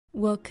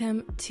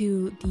Welcome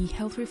to the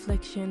Health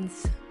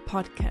Reflections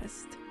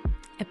podcast,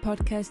 a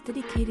podcast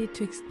dedicated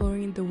to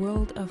exploring the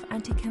world of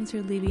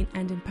anti-cancer living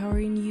and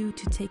empowering you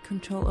to take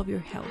control of your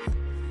health.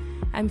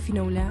 I'm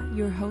Finola,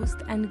 your host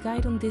and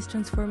guide on this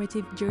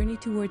transformative journey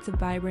towards a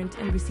vibrant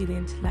and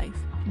resilient life.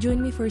 Join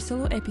me for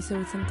solo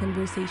episodes and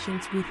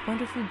conversations with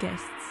wonderful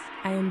guests.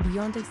 I am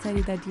beyond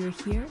excited that you're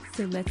here,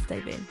 so let's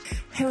dive in.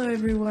 Hello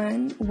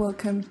everyone,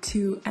 welcome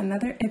to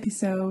another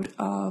episode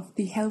of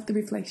the Health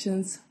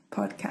Reflections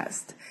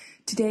podcast.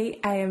 Today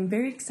I am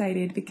very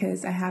excited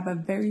because I have a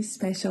very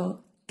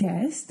special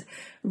guest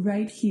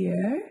right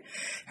here.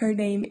 Her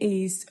name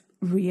is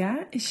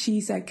Ria.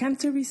 She's a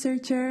cancer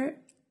researcher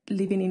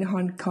living in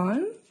Hong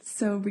Kong.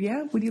 So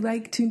Ria, would you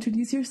like to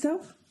introduce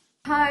yourself?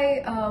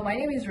 Hi, my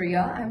name is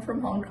Ria. I'm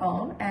from Hong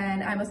Kong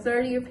and I'm a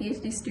third-year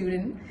PhD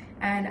student,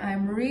 and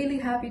I'm really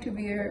happy to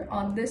be here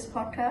on this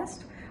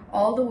podcast,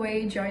 all the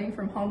way joining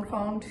from Hong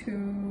Kong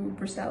to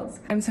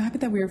Brussels. I'm so happy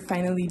that we're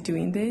finally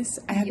doing this.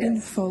 I have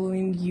been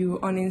following you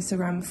on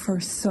Instagram for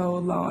so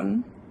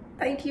long.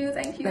 Thank you.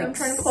 I'm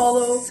trying to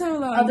follow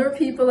other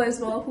people as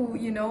well who,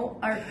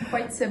 are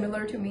quite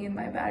similar to me in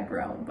my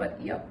background,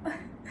 but yep.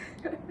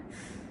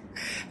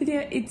 But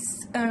yeah,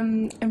 it's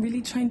I'm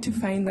really trying to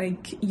find the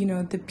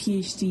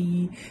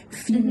PhD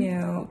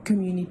female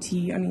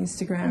community on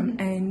Instagram,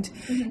 and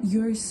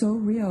you're so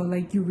real.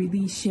 Like, you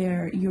really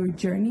share your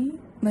journey,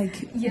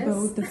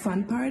 both the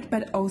fun part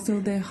but also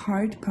the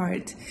hard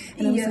part.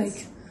 And I was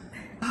like,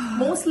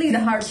 mostly the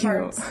hard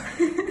parts.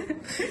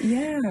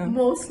 Yeah,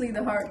 mostly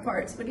the hard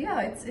parts. But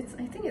yeah, it's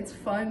I think it's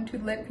fun to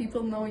let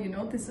people know,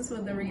 this is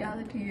what the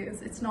reality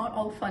is. It's not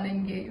all fun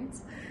and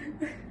games.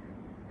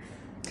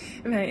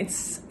 Right,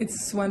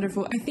 it's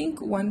wonderful. I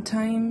think one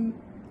time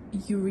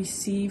you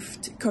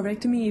received,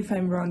 correct me if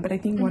I'm wrong, but I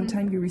think one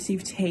time you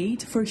received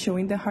hate for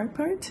showing the hard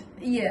part.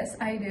 Yes,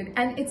 I did,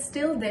 and it's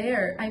still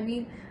there. I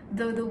mean,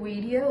 the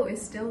video is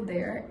still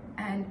there,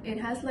 and it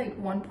has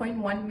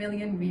 1.1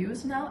 million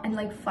views now and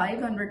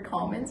 500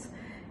 comments.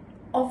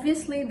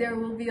 Obviously, there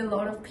will be a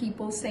lot of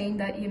people saying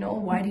that,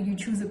 why did you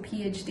choose a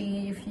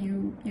PhD if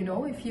you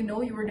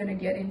know you were gonna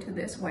get into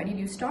this? Why did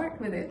you start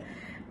with it?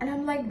 And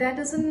I'm like, that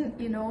doesn't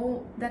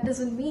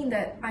mean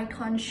that I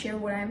can't share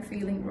what I'm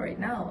feeling right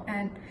now.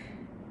 And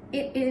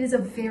it is a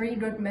very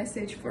good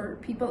message for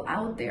people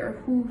out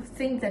there who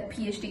think that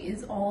PhD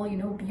is all,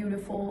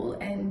 beautiful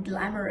and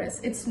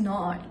glamorous. It's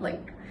not.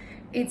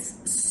 It's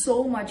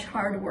so much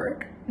hard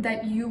work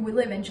that you will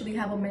eventually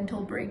have a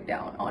mental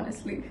breakdown,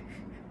 honestly.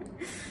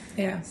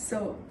 Yeah.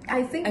 So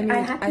I think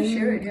I had to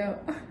share it,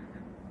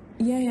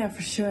 Yeah,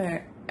 for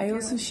sure. I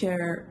also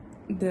share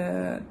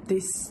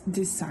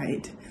this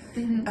side.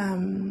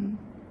 I'm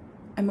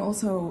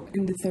also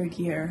in the third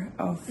year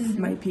of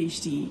my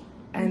PhD,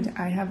 and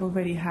I have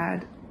already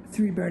had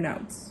 3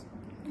 burnouts.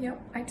 Yep,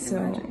 I can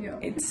imagine.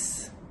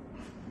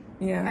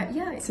 Yeah.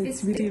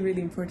 It's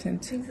really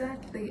important.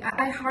 Exactly.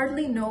 I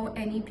hardly know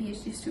any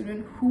PhD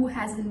student who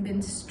hasn't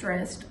been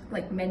stressed,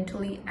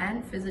 mentally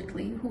and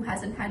physically, who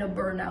hasn't had a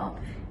burnout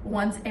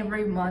once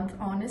every month,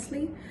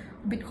 honestly,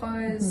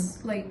 because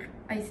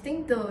I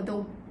think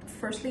the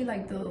firstly,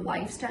 the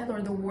lifestyle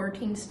or the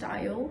working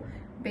style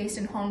based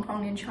in Hong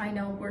Kong and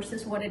China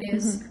versus what it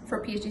is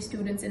for PhD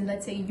students in,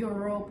 let's say,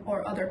 Europe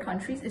or other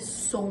countries is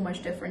so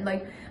much different.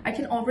 I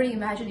can already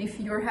imagine if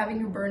you're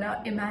having a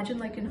burnout, imagine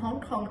in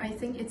Hong Kong. I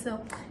think it's a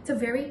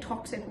very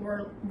toxic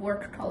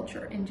work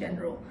culture in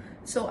general.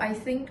 So I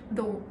think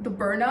the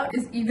burnout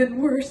is even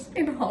worse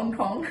in Hong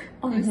Kong,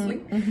 honestly.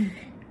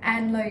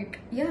 And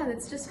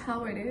that's just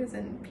how it is,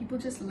 and people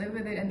just live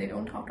with it and they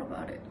don't talk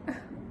about it.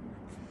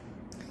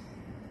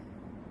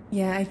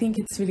 Yeah, I think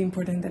it's really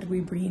important that we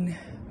bring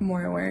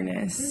more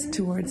awareness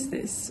towards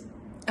this.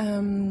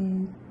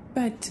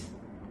 But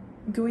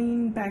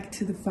going back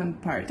to the fun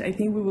part, I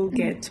think we will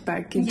get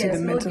back into the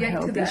mental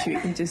health issue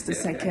in just a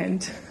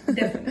second.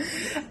 Definitely.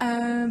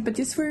 But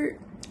just for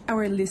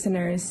our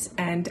listeners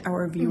and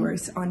our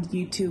viewers on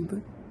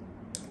YouTube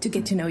to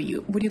get to know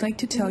you, would you like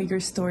to tell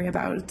your story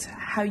about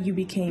how you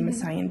became a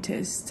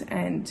scientist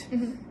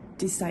and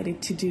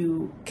decided to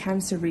do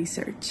cancer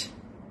research?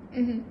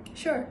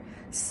 Sure.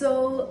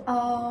 So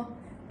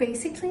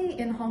basically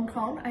in Hong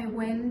Kong, I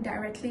went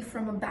directly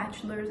from a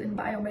bachelor's in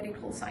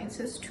biomedical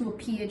sciences to a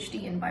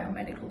PhD in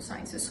biomedical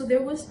sciences. So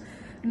there was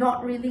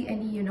not really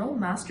any,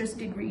 master's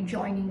degree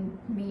joining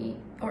me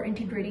or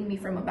integrating me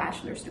from a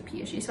bachelor's to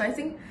PhD. So I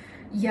think,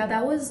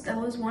 that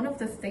was one of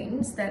the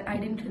things that I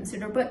didn't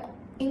consider. But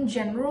in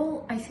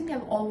general, I think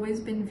I've always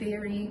been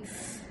very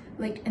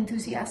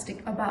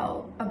enthusiastic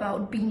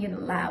about being in a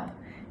lab.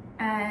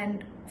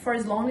 And for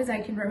as long as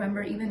I can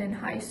remember, even in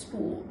high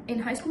school,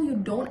 you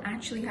don't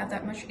actually have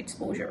that much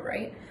exposure,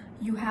 right?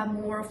 You have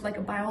more of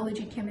a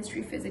biology,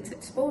 chemistry, physics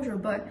exposure,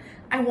 but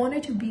I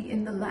wanted to be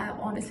in the lab,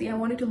 honestly. I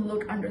wanted to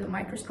look under the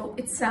microscope.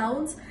 It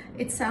sounds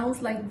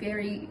like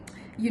very,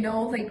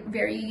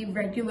 very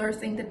regular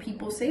thing that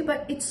people say,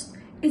 but it's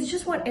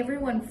just what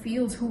everyone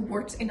feels who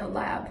works in a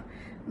lab.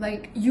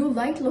 You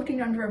like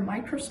looking under a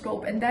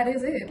microscope, and that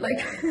is it.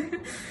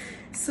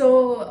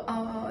 So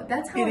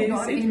that's how I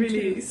got into. It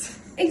really is.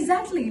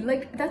 Exactly,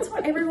 like that's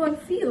what everyone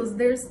feels.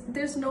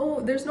 There's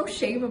no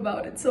shame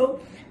about it. So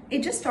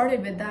it just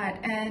started with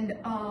that, and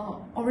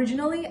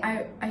originally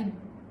I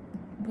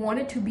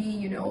wanted to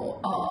be,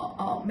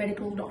 a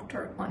medical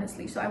doctor,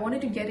 honestly. So I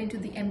wanted to get into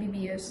the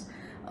MBBS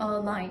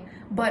line,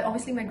 but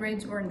obviously my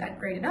grades weren't that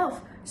great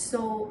enough.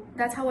 So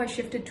that's how I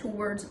shifted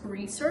towards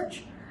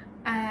research.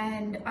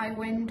 And I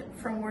went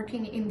from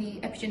working in the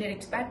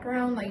epigenetics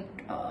background,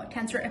 like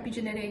cancer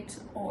epigenetics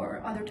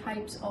or other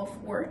types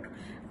of work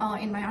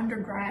in my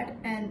undergrad,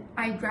 and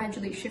I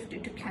gradually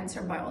shifted to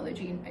cancer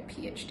biology in my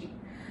PhD.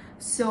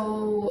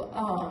 So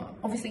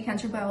obviously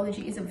cancer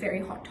biology is a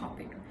very hot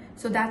topic.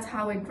 So that's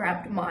how it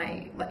grabbed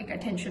my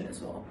attention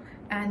as well.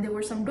 And there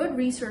were some good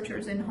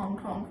researchers in Hong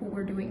Kong who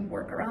were doing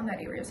work around that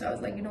area. So I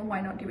was like,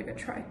 why not give it a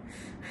try?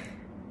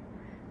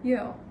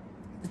 Yeah.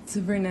 It's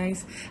super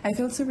nice. I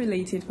felt so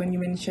related when you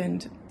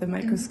mentioned the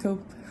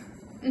microscope.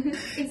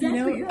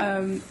 Exactly.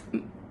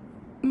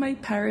 My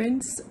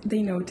parents,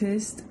 they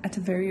noticed at a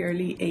very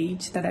early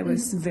age that I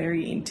was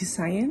very into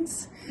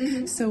science.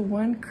 So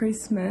one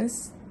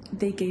Christmas,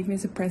 they gave me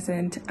as a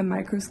present a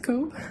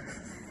microscope.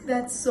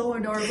 That's so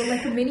adorable,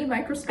 like a mini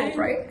microscope,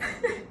 right?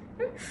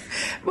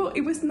 Well,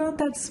 it was not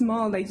that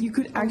small. Like you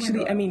could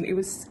actually,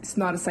 it's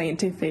not a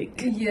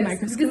scientific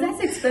microscope. Because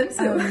that's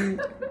expensive.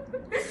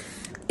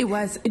 It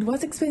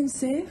was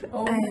expensive,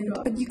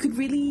 but you could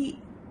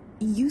really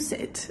use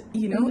it.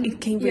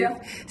 It came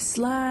with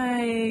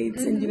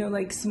slides and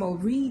like small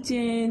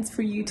regions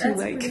for you to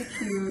That's pretty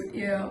cute.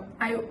 Yeah,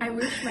 I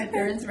wish my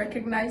parents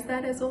recognized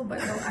that as well, but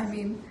no,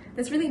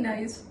 that's really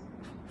nice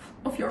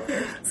of your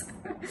parents.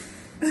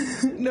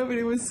 No, but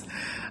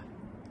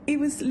it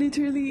was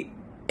literally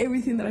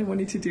everything that I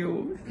wanted to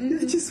do.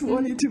 I just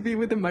wanted to be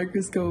with a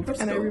microscope,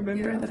 and I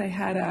remember that I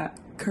had a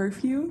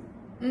curfew,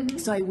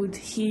 so I would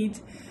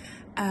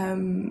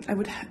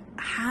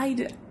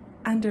hide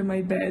under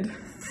my bed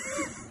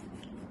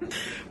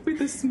with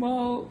a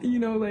small,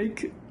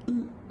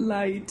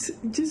 light,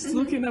 just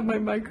looking at my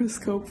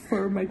microscope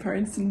for my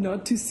parents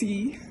not to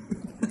see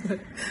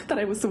that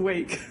I was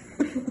awake.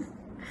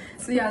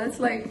 So yeah, that's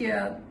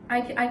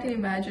I can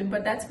imagine,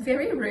 but that's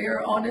very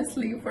rare,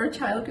 honestly, for a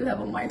child to have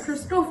a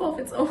microscope of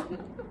its own.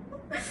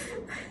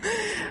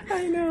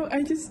 I know.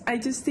 I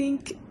just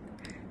think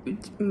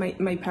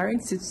my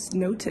parents just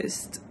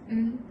noticed.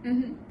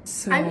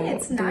 So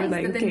it's nice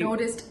that they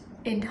noticed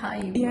in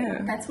time.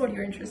 Yeah, that's what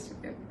you're interested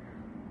in.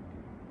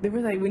 They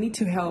were like, we need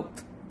to help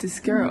this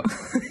girl.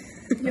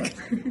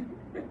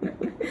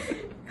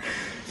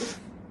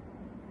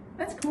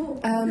 That's cool.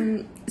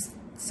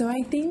 So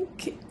I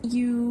think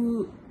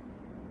you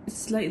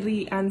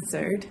slightly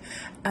answered,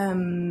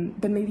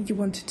 but maybe you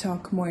want to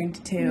talk more in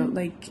detail.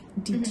 Like,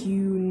 did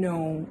you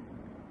know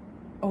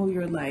all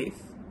your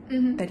life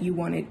that you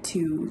wanted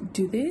to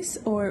do this,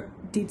 or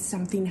did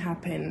something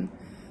happen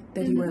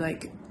that you were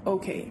like,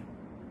 okay,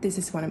 this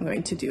is what I'm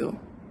going to do?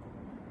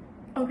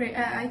 Okay,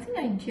 I think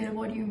I get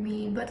what you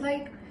mean, but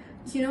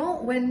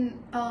when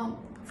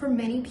for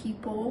many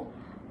people,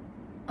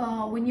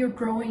 when you're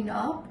growing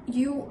up,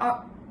 you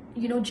are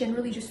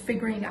generally just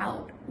figuring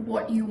out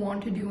what you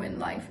want to do in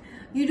life.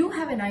 You do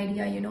have an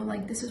idea,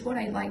 like this is what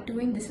I like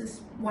doing, this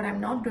is what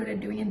I'm not good at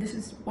doing, and this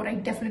is what I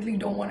definitely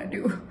don't want to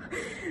do.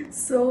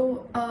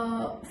 So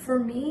for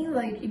me,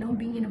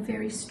 being in a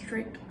very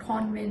strict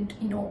convent,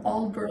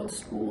 all girls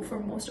school for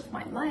most of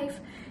my life,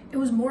 it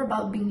was more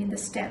about being in the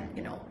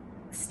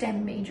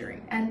STEM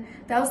majoring, and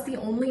that was the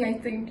only, I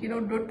think,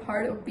 good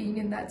part of being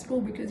in that school,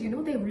 because they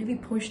really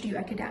pushed you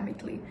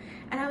academically.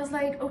 And I was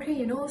like,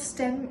 okay,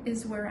 STEM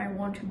is where I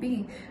want to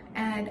be,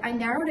 and I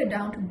narrowed it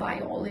down to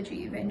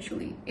biology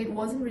eventually. It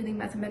wasn't really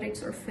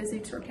mathematics or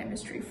physics or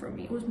chemistry for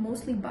me, it was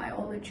mostly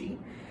biology.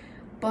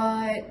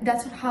 But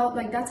that's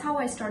how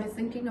I started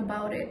thinking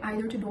about it,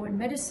 either to go in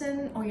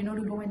medicine or to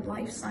go in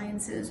life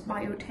sciences,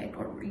 biotech,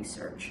 or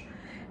research.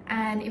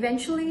 And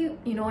eventually,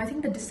 I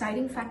think the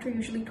deciding factor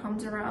usually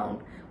comes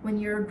around when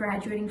you're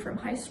graduating from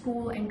high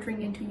school,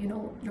 entering into,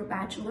 your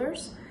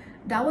bachelor's.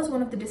 That was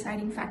one of the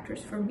deciding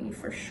factors for me,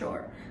 for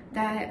sure,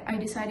 that I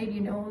decided,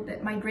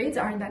 that my grades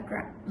aren't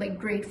that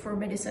great for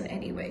medicine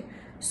anyway.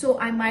 So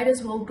I might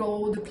as well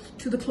go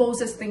to the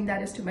closest thing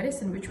that is to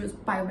medicine, which was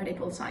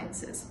biomedical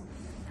sciences.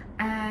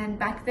 And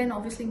back then,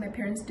 obviously, my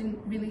parents didn't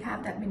really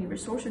have that many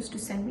resources to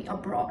send me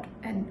abroad.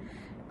 And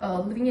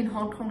living in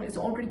Hong Kong is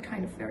already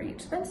kind of very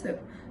expensive.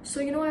 So,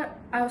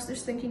 I was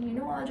just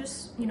thinking, I'll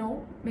just,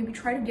 maybe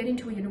try to get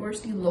into a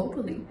university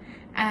locally.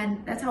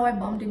 And that's how I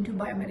bumped into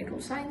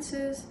biomedical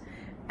sciences.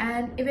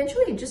 And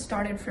eventually it just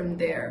started from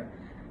there.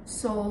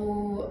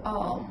 So,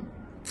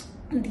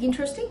 the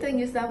interesting thing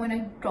is that when I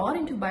got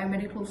into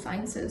biomedical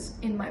sciences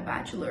in my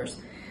bachelor's,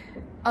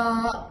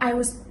 I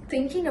was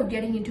thinking of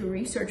getting into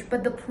research,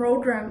 but the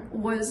program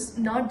was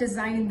not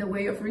designed in the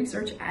way of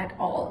research at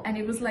all. And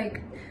it was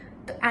like,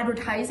 the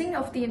advertising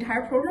of the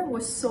entire program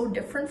was so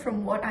different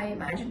from what I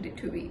imagined it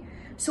to be.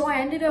 So I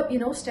ended up,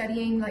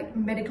 studying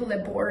medical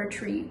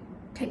laboratory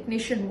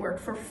technician work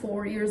for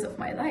 4 years of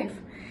my life.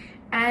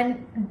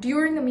 And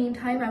during the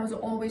meantime, I was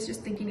always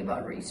just thinking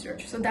about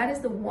research. So that is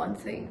the one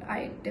thing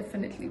I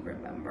definitely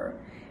remember.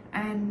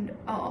 And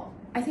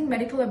I think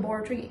medical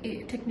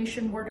laboratory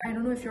technician work, I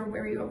don't know if you're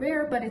very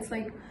aware, but it's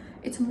like,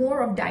 it's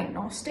more of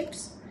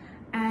diagnostics.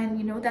 And,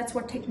 you know, that's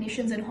what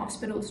technicians in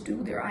hospitals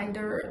do. They're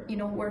either, you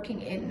know,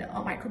 working in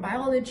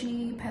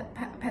microbiology,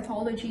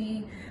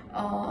 pathology,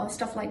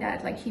 stuff like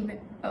that, like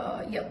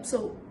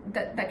so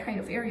that kind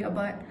of area.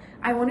 But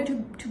I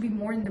wanted to be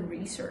more in the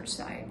research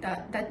side.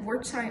 That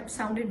work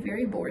sounded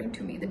very boring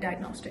to me, the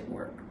diagnostic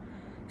work.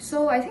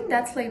 So I think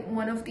that's like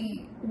one of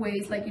the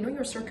ways, like, you know,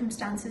 your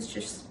circumstances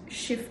just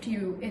shift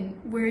you in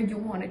where you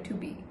want it to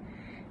be.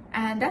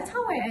 And that's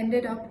how I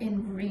ended up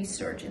in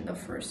research in the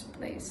first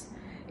place.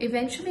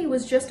 Eventually, it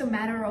was just a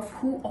matter of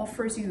who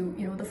offers you,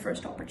 you know, the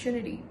first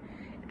opportunity.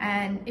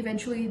 And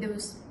eventually there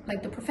was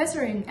like the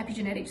professor in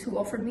epigenetics who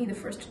offered me the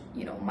first,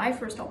 you know, my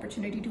first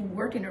opportunity to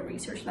work in a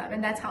research lab.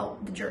 And that's how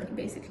the journey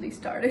basically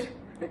started.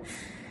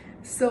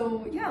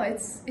 So yeah,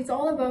 it's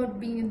all about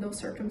being in those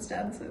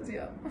circumstances.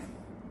 Yeah.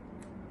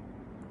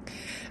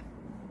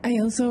 I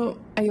also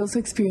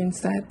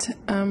experienced that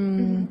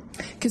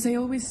because I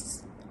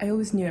always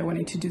knew I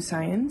wanted to do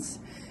science.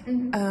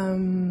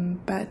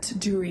 But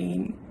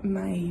during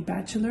my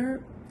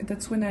bachelor,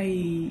 that's when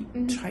I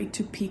tried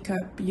to pick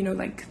up, you know,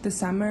 like the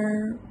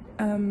summer,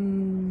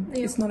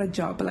 it's not a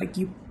job, but like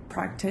you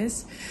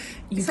practice,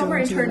 you summer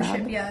go into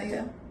internship, the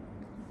lab.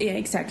 Yeah,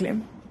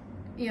 exactly.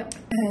 Yeah.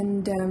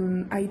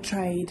 And I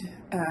tried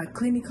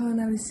clinical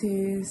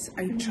analysis,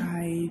 I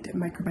tried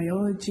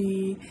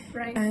microbiology,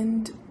 right.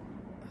 And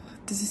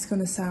this is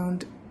gonna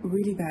sound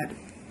really bad,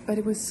 but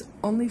it was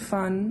only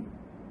fun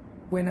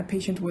when a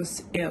patient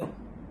was ill.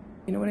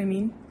 You know what I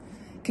mean?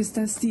 Because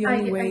that's the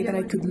only way that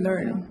I could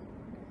learn.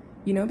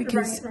 You know,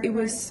 because it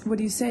was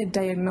what you said,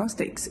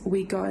 diagnostics.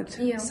 We got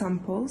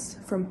samples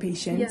from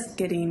patients,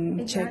 getting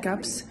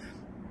checkups.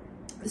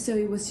 So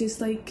it was just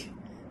like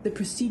the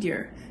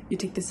procedure. You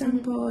take the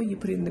sample, you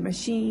put it in the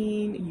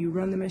machine, you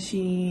run the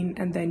machine,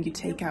 and then you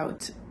take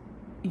out,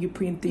 you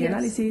print the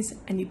analysis,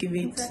 and you give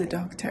it to the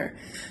doctor.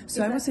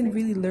 So I wasn't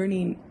really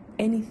learning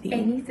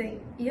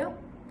anything. Yeah.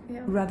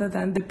 Rather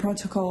than the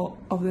protocol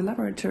of the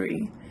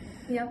laboratory.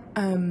 Yeah.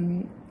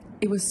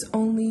 It was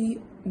only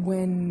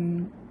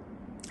when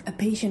a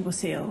patient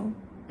was ill,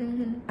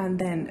 and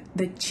then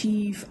the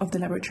chief of the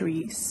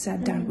laboratory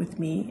sat down with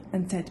me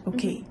and said,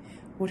 okay,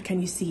 what can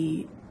you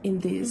see in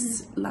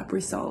these lab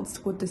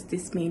results? What does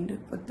this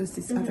mean? What does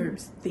this other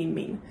thing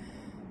mean?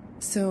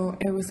 So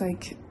it was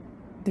like,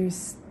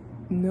 there's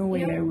no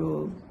way I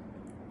will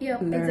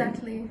learn.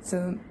 Exactly.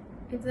 So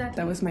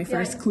that was my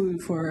first clue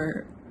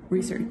for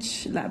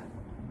research lab.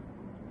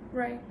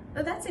 Right.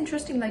 That's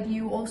interesting. Like,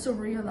 you also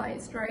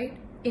realized, right,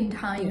 in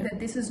time that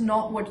this is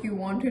not what you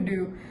want to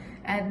do.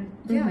 And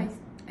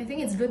I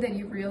think it's good that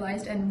you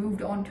realized and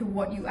moved on to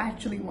what you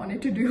actually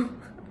wanted to do.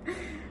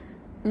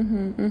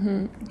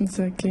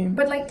 Exactly.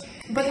 But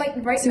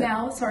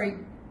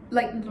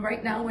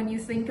right now, when you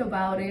think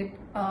about it,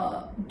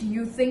 do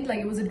you think like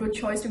it was a good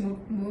choice to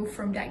move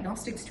from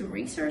diagnostics to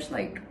research,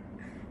 like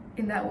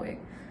in that way?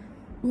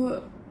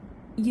 Well,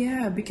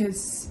 yeah,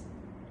 because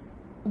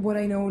what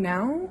I know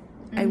now,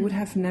 I would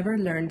have never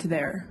learned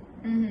there.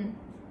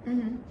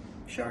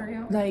 Sure,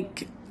 yeah.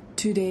 Like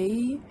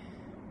today,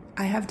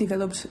 I have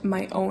developed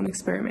my own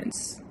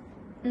experiments.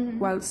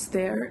 Whilst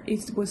there,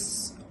 it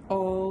was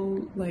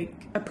all like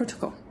a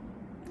protocol.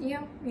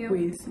 Yeah,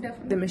 with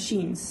definitely. the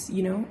machines,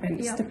 you know,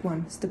 and step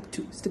 1, step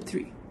 2, step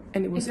 3,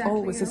 and it was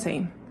always the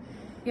same,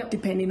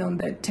 depending on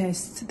the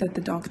test that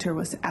the doctor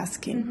was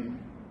asking.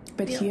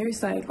 But here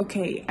it's like,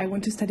 okay, I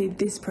want to study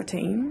this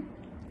protein.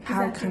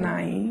 How can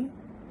I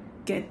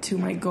get to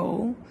my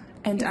goal?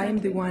 And I'm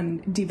the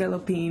one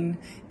developing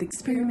the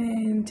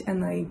experiment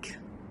and like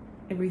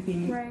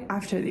everything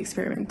after the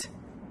experiment.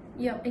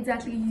 Yeah,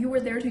 exactly. You were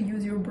there to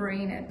use your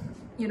brain and,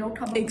 you know,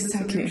 come up with a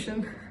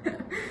solution.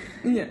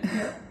 Yeah.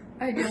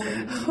 I get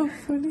it.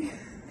 Hopefully.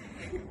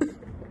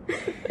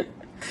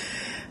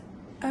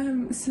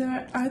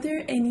 So are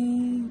there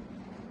any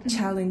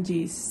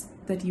challenges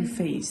that you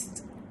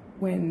faced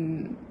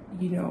when,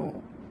 you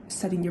know,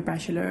 studying your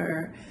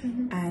bachelor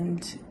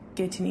and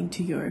getting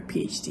into your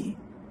PhD?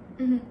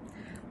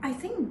 I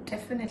think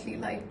definitely,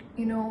 like,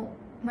 you know,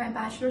 my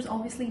bachelor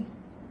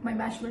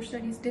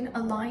studies didn't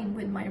align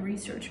with my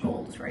research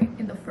goals, right,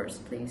 in the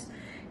first place.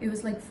 It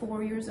was like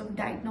 4 years of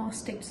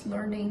diagnostics,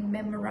 learning,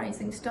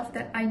 memorizing stuff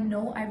that I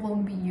know I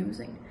won't be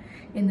using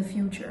in the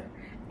future.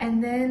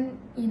 And then,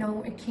 you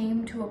know, it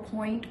came to a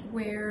point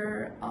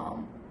where I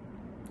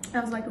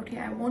was like, okay,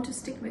 I want to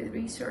stick with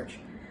research,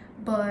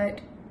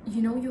 but,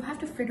 you know, you have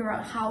to figure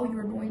out how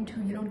you're going to,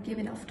 you know, give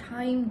enough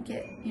time,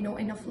 get, you know,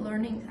 enough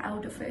learning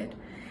out of it.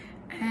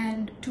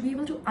 And to be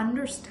able to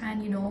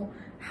understand, you know,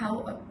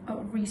 how a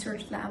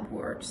research lab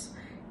works,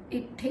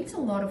 it takes a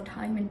lot of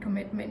time and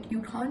commitment.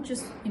 You can't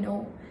just, you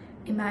know,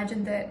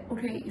 imagine that,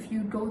 okay, if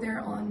you go there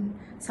on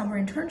summer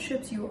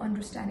internships, you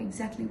understand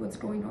exactly what's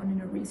going on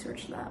in a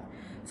research lab.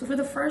 So for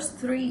the first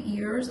 3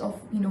 years of,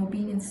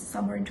 being in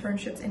summer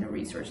internships in a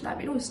research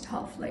lab, it was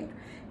tough. Like,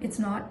 it's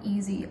not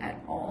easy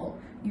at all.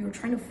 You're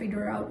trying to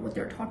figure out what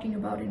they're talking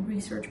about in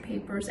research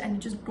papers, and it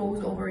just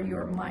goes over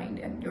your mind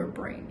and your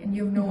brain, and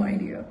you have no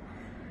idea.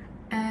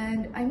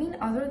 And I mean,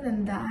 other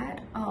than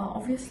that,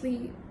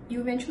 obviously, you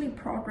eventually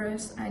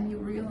progress and you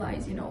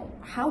realize,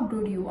 how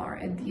good you are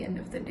at the end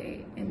of the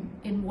day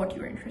in what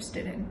you're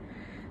interested in.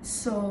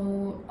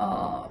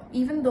 So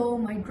even though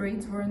my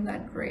grades weren't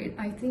that great,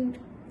 I think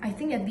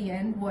at the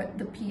end, what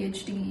the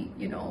PhD,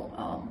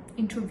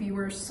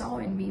 interviewers saw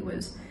in me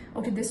was,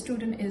 okay, this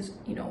student is,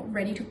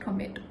 ready to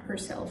commit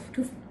herself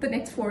to the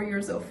next 4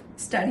 years of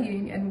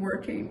studying and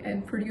working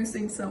and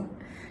producing some,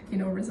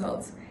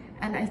 results.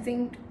 And I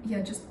think,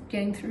 just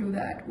getting through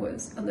that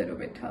was a little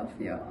bit tough,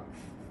 yeah.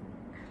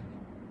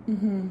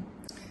 Mm-hmm.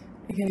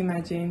 I can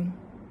imagine.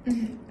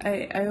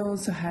 Mm-hmm. I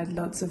also had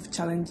lots of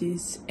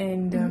challenges,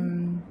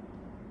 and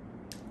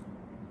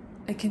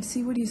I can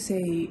see what you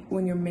say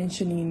when you're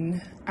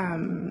mentioning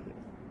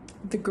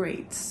the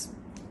grades.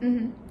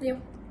 Mm-hmm. Yeah.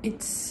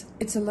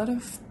 It's a lot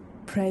of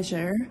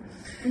pressure,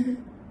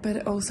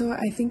 but also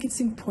I think it's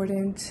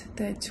important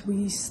that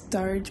we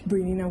start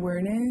bringing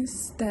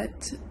awareness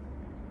that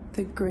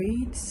the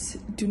grades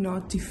do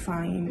not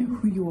define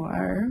who you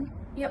are.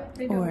 Yep,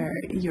 they do. Or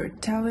your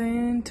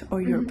talent,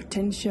 or your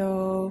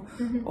potential,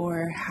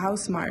 or how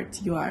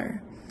smart you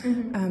are.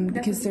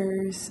 Because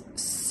there's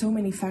so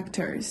many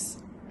factors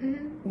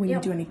when you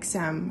do an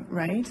exam,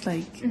 right?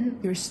 Like,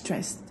 you're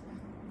stressed,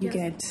 you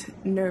get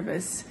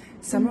nervous.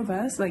 Some of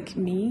us, like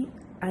me,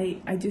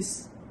 I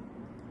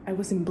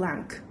was in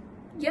blank.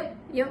 Yep.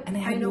 And I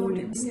had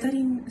been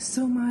studying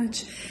so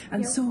much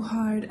and so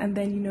hard, and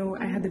then,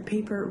 I had the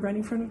paper right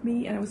in front of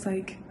me, and I was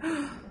like,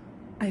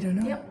 I don't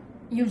know. Yep.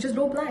 You just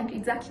go blank,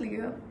 exactly.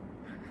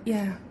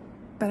 Yeah,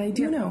 but I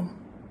do know.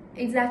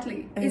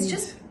 Exactly. And it's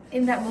just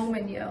in that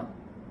moment,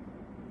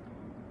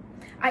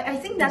 I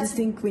think that's... I just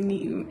think we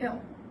need...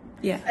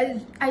 Yeah.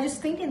 I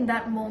just think in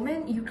that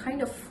moment, you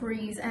kind of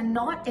freeze, and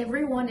not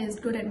everyone is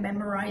good at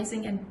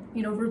memorizing and,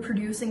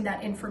 reproducing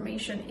that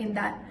information in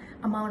that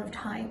amount of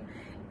time.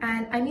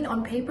 And I mean,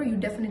 on paper, you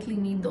definitely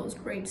need those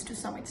grades to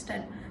some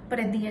extent. But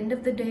at the end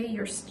of the day,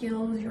 your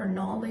skills, your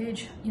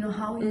knowledge,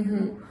 how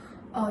you...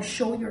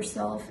 show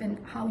yourself and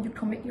how you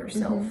commit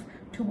yourself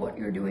to what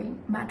you're doing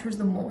matters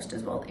the most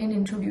as well in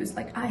interviews.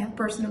 Like, I have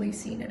personally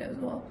seen it as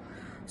well.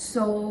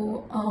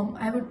 So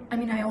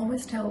I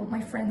always tell my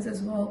friends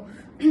as well,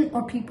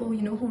 or people,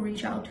 who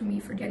reach out to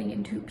me for getting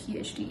into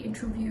PhD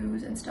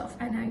interviews and stuff.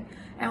 And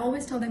I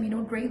always tell them,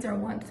 grades are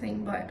one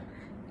thing, but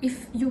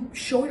if you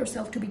show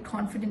yourself to be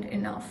confident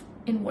enough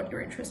in what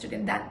you're interested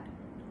in, that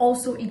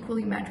also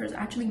equally matters,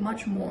 actually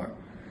much more.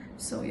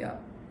 So, yeah.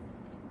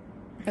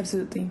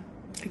 Absolutely.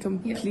 I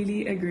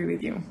completely agree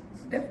with you.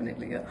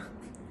 Definitely, yeah.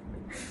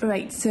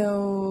 Right,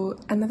 so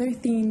another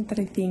thing that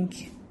I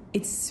think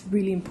it's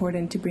really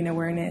important to bring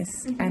awareness,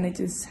 and I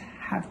just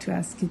have to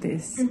ask you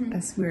this,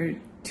 as we're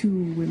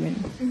two women.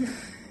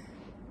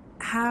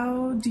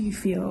 How do you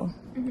feel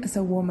as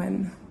a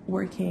woman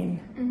working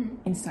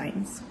in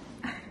science?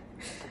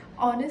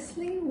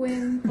 Honestly,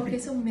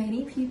 so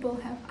many people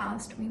have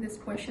asked me this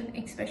question,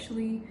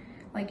 especially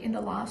like in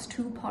the last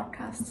 2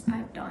 podcasts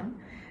I've done.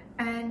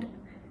 And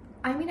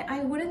I mean, I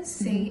wouldn't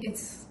say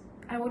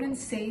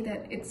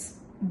that it's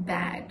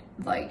bad.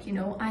 Like,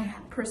 I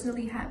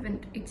personally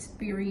haven't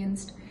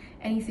experienced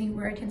anything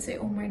where I can say,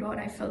 oh my God,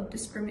 I felt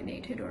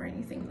discriminated or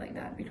anything like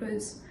that,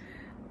 because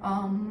 2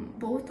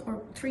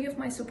 or 3 of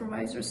my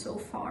supervisors so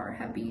far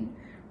have been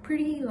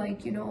pretty,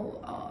 like,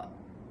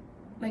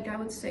 like I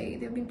would say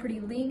they've been pretty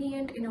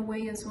lenient in a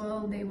way as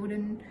well. They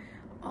wouldn't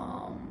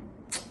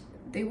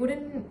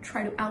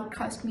try to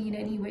outcast me in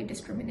any way,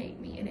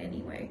 discriminate me in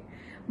any way.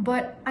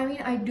 But I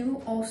mean, I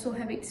do also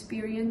have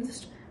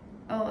experienced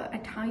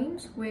at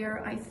times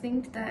where I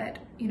think that,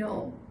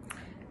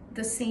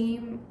 the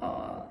same,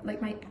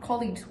 like my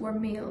colleagues who are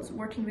males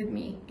working with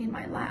me in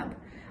my lab,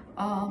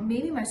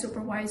 maybe my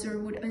supervisor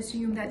would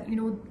assume that,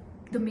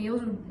 the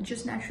males would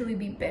just naturally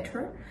be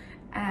better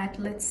at,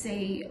 let's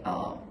say,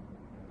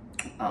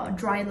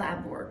 dry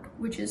lab work,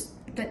 which is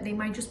that they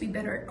might just be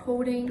better at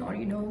coding or,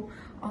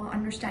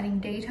 understanding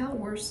data,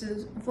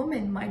 versus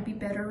women might be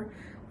better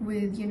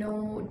with,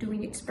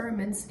 doing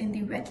experiments in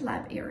the wet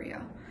lab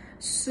area.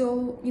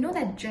 So,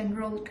 that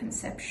general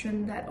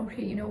conception that,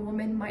 okay,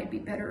 women might be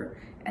better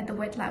at the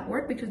wet lab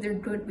work because they're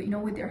good,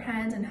 with their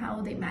hands and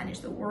how they manage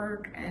the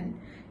work, and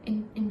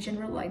in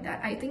general like that.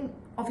 I think,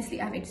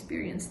 obviously, I've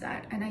experienced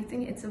that, and I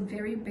think it's a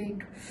very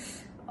big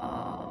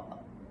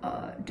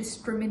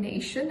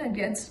discrimination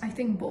against, I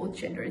think, both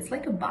gender. It's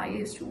like a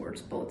bias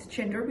towards both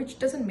gender, which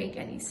doesn't make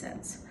any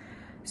sense.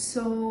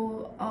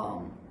 So,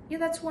 yeah,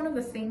 that's one of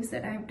the things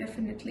that I've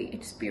definitely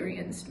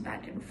experienced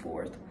back and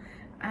forth.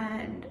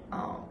 And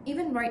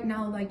even right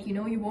now, like,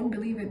 you won't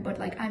believe it, but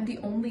like, I'm the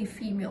only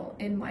female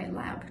in my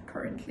lab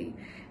currently,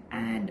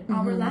 and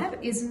our lab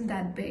isn't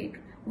that big,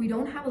 we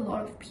don't have a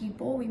lot of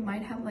people. We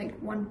might have like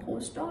one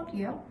postdoc,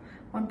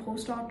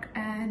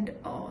 and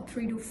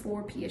 3 to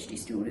 4 PhD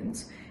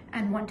students,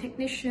 and one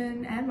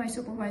technician, and my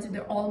supervisor.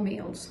 They're all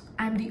males.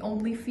 I'm the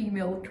only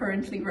female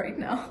currently right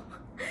now.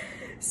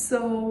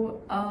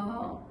 So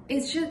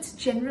it's just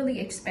generally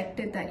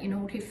expected that,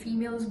 okay,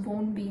 females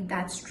won't be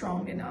that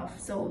strong enough.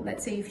 So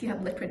let's say if you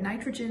have liquid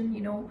nitrogen,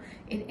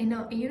 in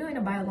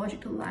a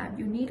biological lab,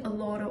 you need a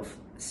lot of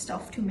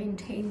stuff to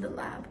maintain the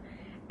lab,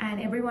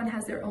 and everyone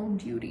has their own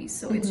duties.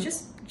 So it's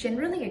just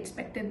generally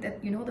expected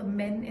that, the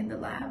men in the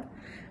lab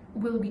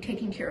will be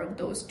taking care of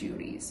those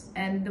duties,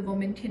 and the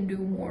women can do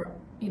more,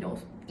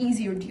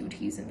 easier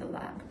duties in the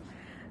lab.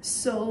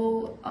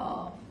 So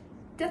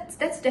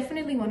that's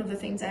definitely one of the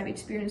things I've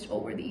experienced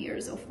over the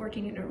years of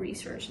working in a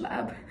research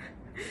lab.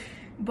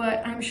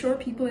 But I'm sure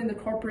people in the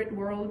corporate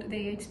world,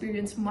 they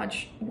experience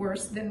much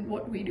worse than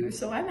what we do.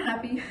 So I'm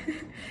happy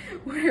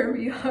where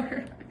we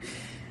are.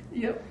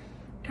 Yep,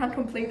 can't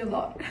complain a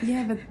lot.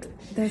 Yeah, but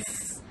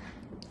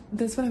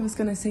that's what I was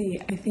gonna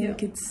say. I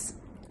think it's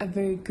a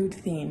very good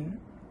thing,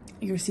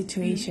 your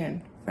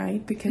situation,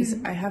 right? Because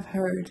I have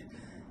heard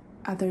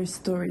other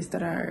stories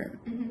that are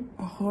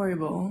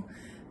horrible.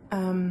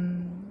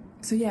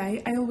 So yeah,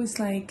 I always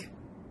like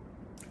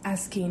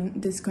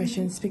asking these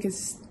questions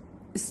because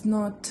it's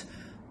not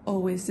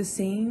always the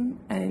same,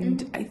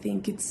 and I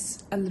think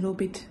it's a little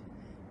bit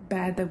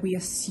bad that we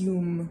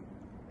assume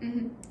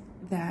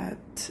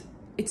that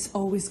it's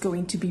always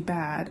going to be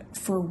bad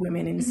for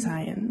women in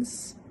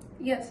science.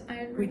 Yes, I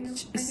agree.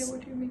 I get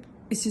what you mean.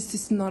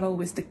 It's not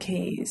always the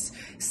case.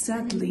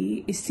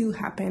 Sadly, it still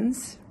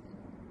happens,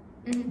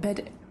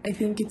 but I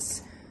think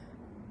it's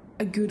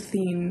a good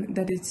thing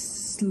that it's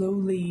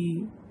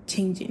slowly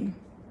changing.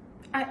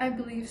 I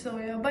believe so,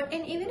 yeah. But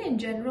even in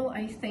general,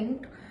 I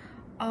think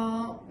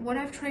what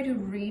I've tried to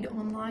read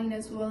online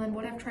as well, and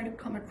what I've tried to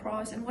come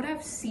across, and what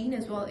I've seen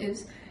as well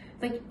is,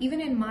 like,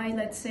 even in my,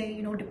 let's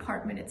say,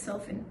 department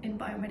itself in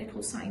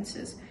biomedical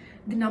sciences,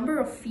 the number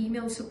of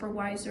female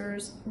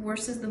supervisors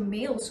versus the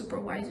male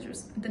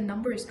supervisors, the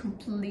number is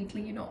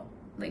completely,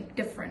 like,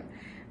 different.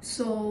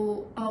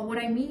 So what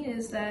I mean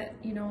is that,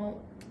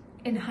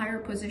 in higher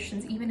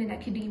positions, even in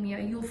academia,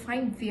 you'll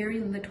find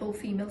very little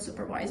female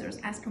supervisors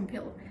as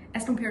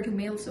compared to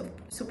male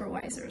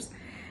supervisors.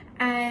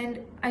 And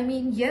I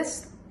mean,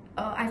 yes,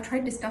 I've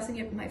tried discussing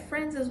it with my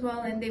friends as well,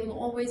 and they will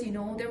always,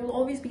 there will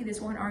always be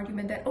this one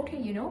argument that, okay,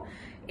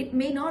 it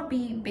may not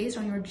be based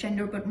on your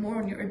gender, but more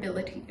on your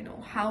ability,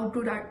 how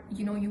good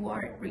you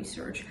are at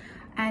research.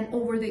 And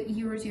over the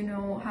years,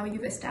 how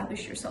you've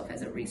established yourself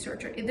as a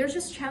researcher. There's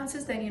just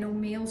chances that,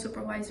 male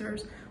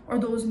supervisors or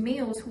those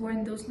males who are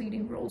in those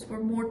leading roles were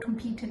more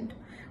competent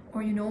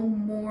or,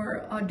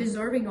 more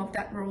deserving of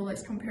that role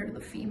as compared to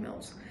the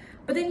females.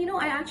 But then,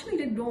 I actually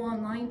did go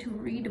online to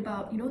read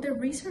about, there are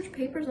research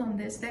papers on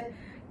this, that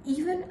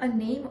even a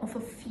name of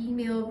a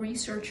female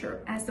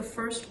researcher as the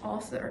first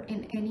author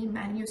in any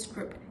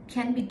manuscript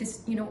can be,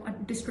 a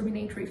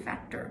discriminatory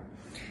factor.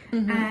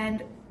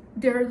 And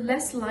they're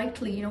less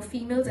likely,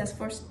 females as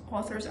first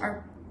authors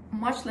are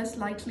much less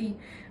likely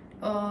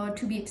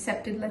to be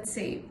accepted, let's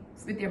say,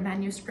 with their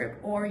manuscript,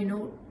 or,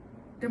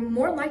 they're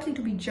more likely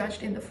to be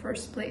judged in the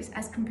first place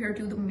as compared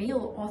to the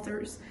male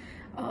authors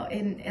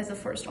as a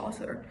first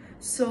author.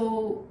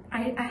 So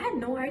I had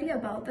no idea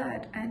about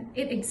that, and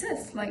it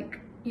exists, like,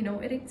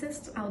 it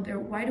exists out there.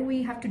 Why do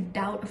we have to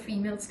doubt a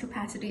female's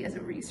capacity as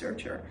a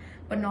researcher,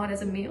 but not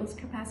as a male's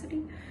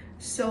capacity?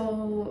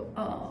 So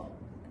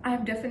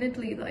I've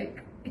definitely,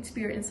 like,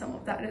 experienced some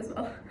of that as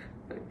well.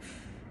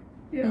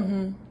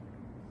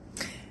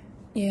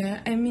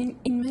 Yeah, I mean,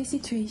 in my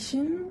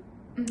situation,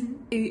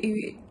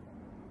 it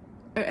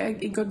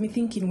got me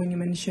thinking when you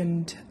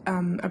mentioned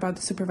about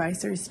the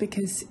supervisors,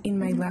 because in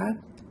my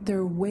lab there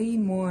are way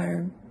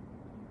more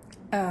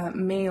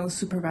male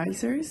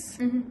supervisors,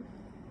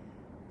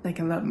 like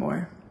a lot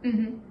more,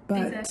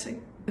 but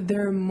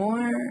there are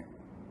more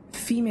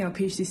female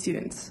PhD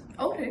students.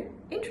 Okay,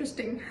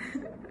 interesting.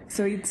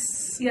 So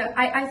it's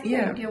I think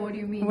I get what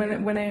you mean.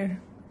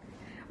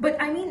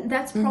 But I mean,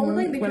 that's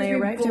probably because when I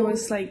arrived, it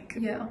was like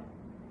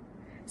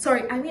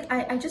Sorry, I mean,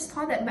 I just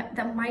thought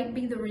that might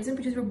be the reason,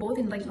 because we're both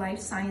in, like, life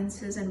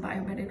sciences and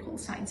biomedical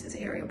sciences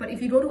area. But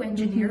if you go to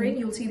engineering,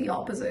 you'll see the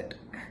opposite.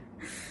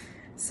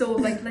 So,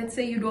 like, let's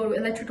say you go to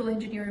electrical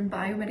engineering,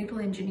 biomedical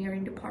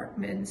engineering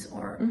departments,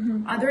 or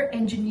other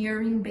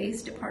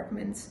engineering-based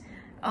departments,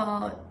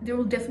 there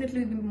will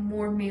definitely be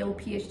more male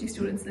PhD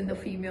students than the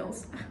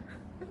females.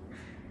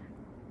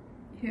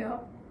 I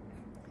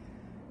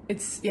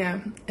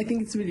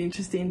think it's really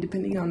interesting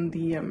depending on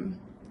the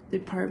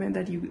department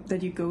that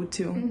you go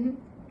to.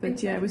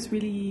 But I was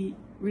really,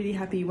 really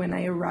happy when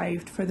I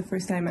arrived for the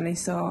first time and I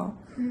saw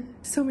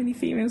so many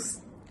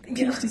females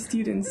PhD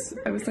students.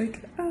 I was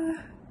like,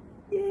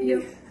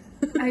 yay.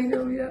 I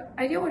know,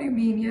 I get what you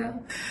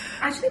mean,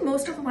 Actually,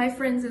 most of my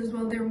friends as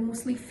well, they're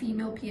mostly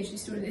female PhD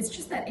students. It's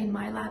just that in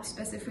my lab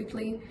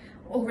specifically,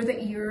 over the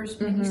years,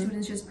 many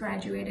students just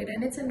graduated,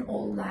 and it's an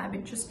old lab.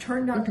 It just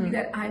turned out to be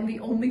that I'm the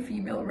only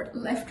female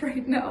left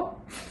right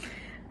now.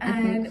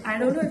 And I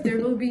don't know if there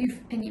will be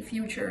any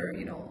future,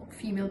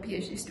 female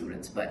PhD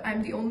students, but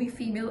I'm the only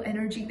female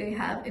energy they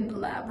have in the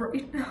lab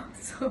right now.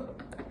 So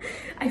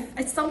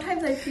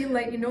sometimes I feel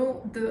like,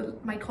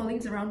 my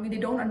colleagues around me, they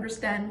don't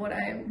understand what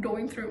I'm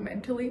going through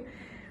mentally,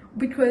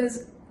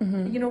 because,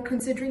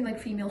 considering like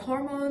female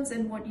hormones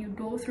and what you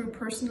go through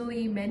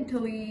personally,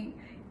 mentally,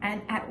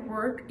 and at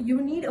work,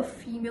 you need a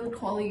female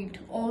colleague to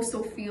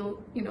also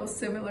feel,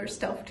 similar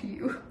stuff to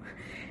you.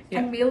 Yeah.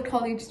 And male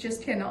colleagues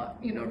just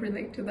cannot,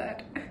 relate to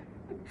that.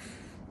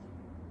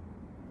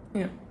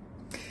 Yeah.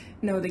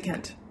 No, they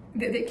can't.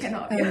 They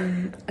cannot. I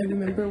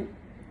remember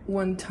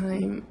one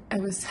time I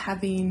was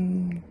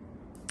having,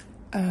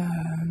 a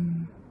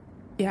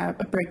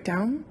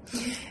breakdown,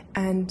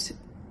 and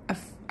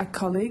a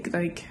colleague,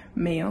 like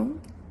male,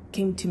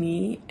 came to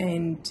me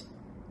and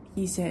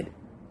he said,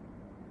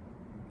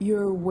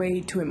 "You're way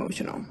too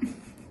emotional."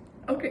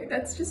 Okay,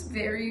 that's just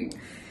very...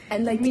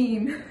 And like,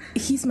 mean.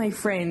 He's my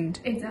friend,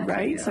 exactly,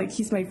 right? Yeah. Like,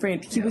 he's my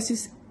friend. He was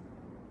just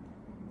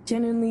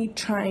genuinely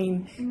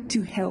trying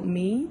to help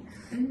me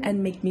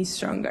and make me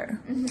stronger.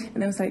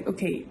 And I was like,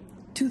 okay,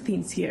 two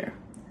things here.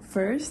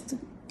 First,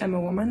 I'm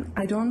a woman.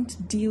 I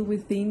don't deal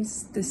with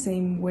things the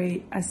same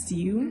way as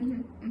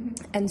you.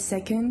 And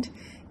second,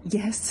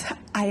 yes,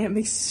 I am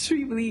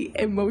extremely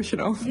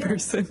emotional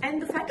person.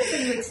 And the fact is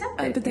that you accept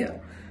it.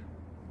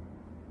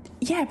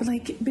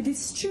 But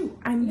it's true.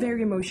 I'm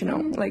very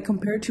emotional. Like,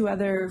 compared to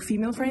other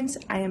female friends,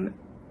 I am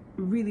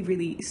really,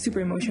 really super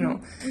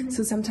emotional.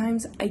 So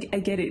sometimes I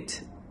get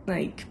it.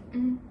 Like,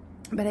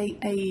 but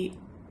I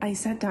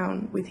sat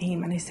down with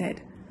him and I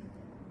said,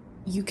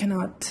 "You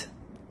cannot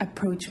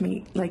approach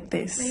me like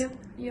this.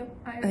 Yep,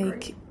 I agree.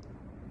 Like,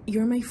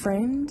 you're my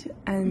friend,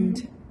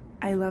 and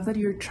I love that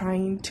you're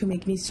trying to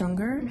make me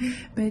stronger.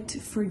 But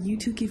for you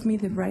to give me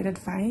the right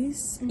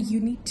advice, you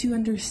need to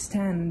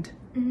understand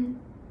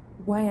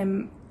why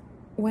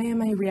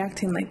am I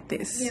reacting like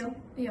this?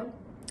 Yeah.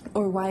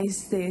 Or why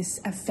is this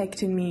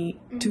affecting me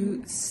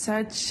to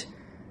such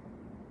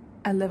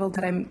a level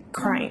that I'm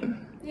crying?"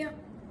 Yeah.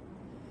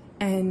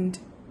 And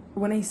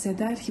when I said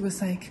that, he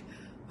was like,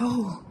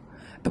 "Oh,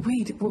 but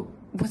wait,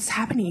 what's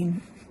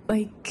happening?"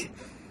 Like,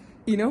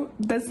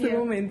 that's the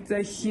moment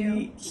that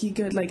he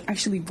got like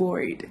actually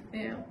worried.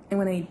 Yeah. And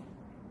when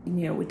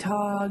we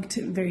talked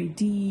very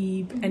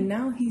deep, and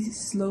now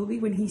he's slowly,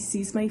 when he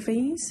sees my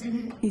face,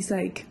 he's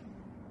like,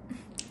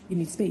 "You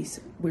need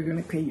space. We're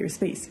going to create your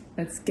space.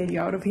 Let's get you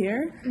out of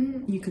here.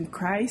 You can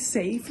cry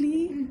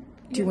safely.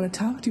 Do you want to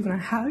talk? Do you want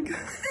to hug?"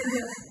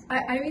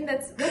 I mean,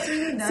 that's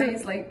really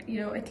nice. So, like,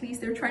 at least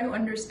they're trying to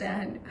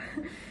understand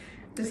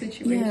the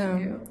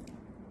situation.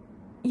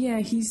 Yeah,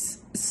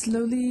 he's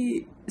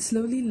slowly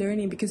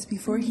learning, because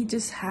before he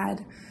just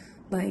had,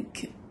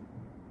 like,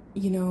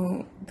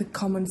 the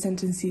common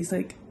sentences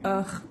like,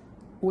 "Ugh,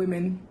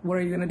 women, what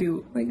are you going to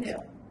do?" Like,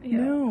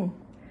 no.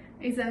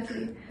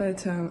 Exactly.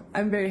 But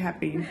I'm very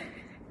happy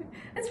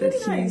That's that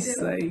really nice,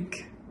 he's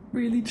like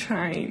really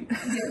trying.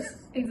 Yes,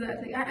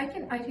 exactly. I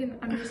can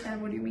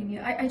understand what you mean.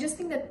 Yeah, I just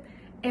think that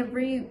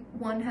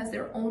everyone has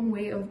their own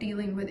way of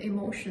dealing with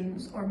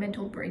emotions or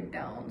mental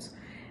breakdowns,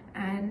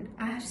 and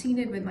I have seen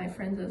it with my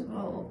friends as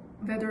well,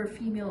 whether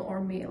female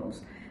or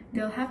males.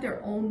 They'll have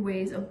their own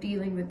ways of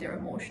dealing with their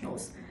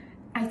emotions.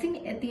 I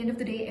think at the end of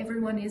the day,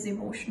 everyone is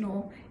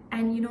emotional,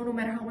 and no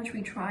matter how much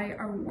we try,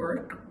 our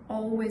work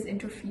always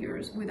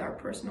interferes with our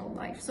personal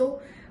life.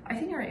 So I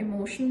think our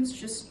emotions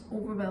just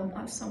overwhelm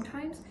us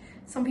sometimes.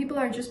 Some people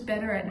are just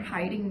better at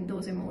hiding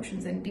those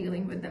emotions and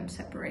dealing with them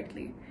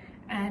separately.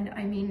 And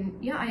I mean,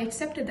 I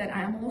accepted that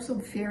I am also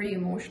very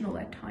emotional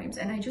at times,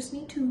 and I just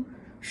need to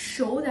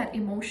show that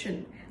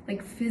emotion,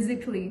 like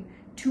physically,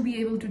 to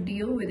be able to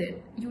deal with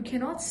it. You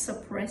cannot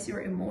suppress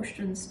your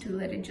emotions to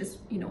let it just,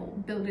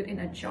 build it in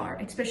a jar,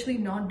 especially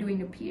not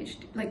doing a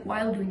PhD. Like,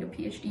 while doing a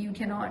PhD, you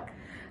cannot,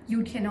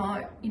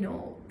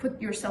 put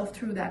yourself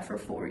through that for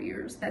 4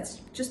 years.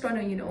 That's just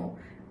gonna,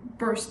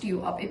 burst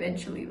you up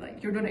eventually.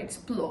 Like, you're gonna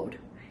explode,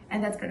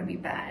 and that's gonna be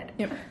bad.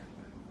 Yep.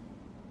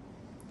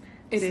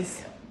 It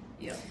is.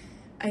 Yeah.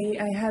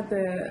 I had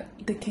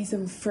the case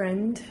of a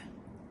friend.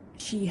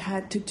 She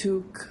had to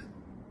take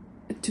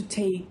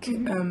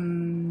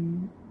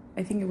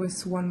I think it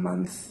was 1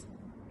 month,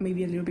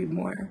 maybe a little bit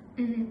more,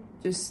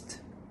 just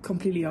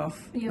completely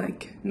off.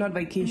 Like, not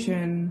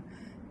vacation,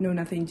 no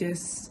nothing,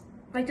 just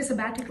like a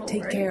sabbatical,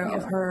 take care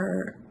of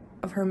her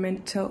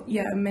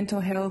mental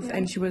health.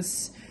 And she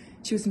was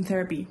in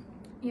therapy.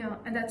 Yeah,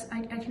 and that's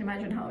I can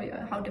imagine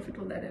how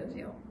difficult that is.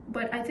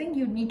 But I think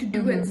you need to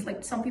do it. It's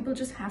like some people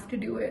just have to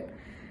do it.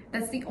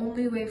 That's the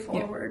only way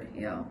forward.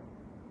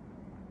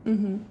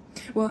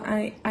 Well,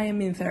 I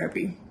am in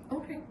therapy.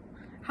 Okay.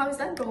 How is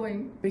that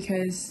going?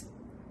 Because,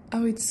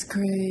 it's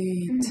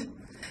great.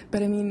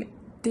 But I mean,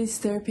 this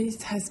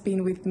therapist has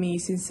been with me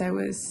since I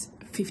was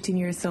 15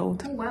 years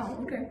old. Oh, wow.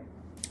 Okay.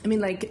 I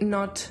mean, like,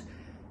 not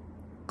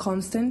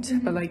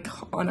constant, but like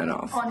on and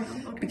off. On and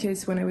off, okay.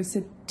 Because when I was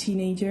a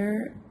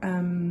teenager,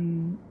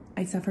 I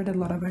I suffered a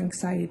lot of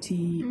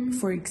anxiety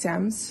for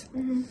exams.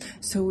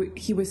 So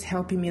he was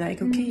helping me like,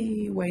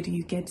 okay, why do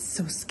you get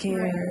so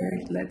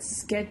scared?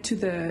 Let's get to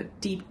the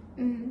deep,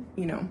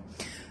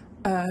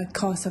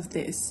 cause of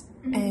this.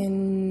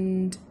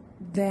 And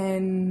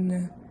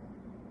then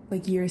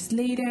like years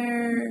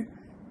later,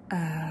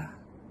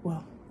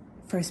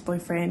 first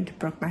boyfriend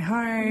broke my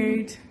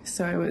heart.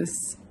 So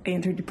I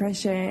entered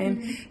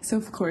depression. So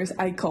of course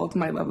I called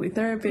my lovely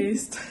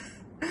therapist.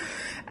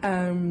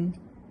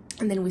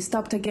 And then we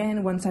stopped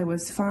again once I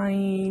was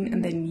fine.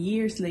 And then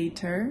years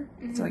later,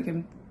 so like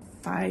I'm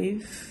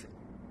 5,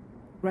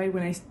 right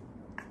when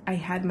I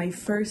had my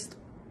first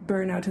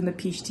burnout in the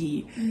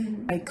PhD,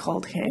 I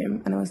called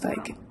him and I was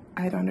like,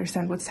 I don't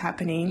understand what's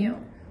happening. Yeah.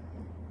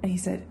 And he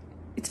said,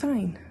 it's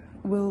fine.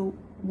 We'll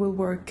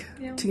work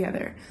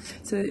together.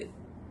 So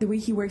the way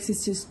he works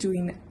is just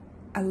doing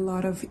a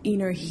lot of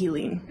inner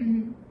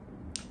healing.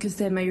 Because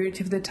the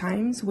majority of the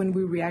times when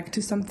we react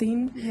to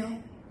something,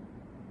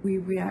 we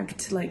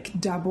react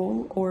like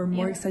double or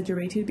more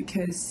exaggerated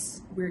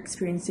because we're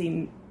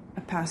experiencing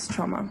a past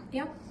trauma.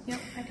 Yeah,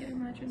 I can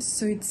imagine.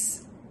 So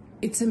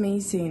it's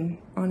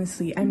amazing,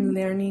 honestly. I'm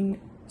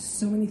learning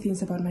so many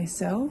things about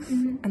myself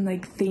and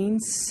like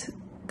things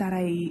that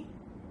I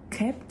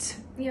kept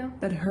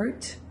that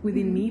hurt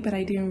within me, but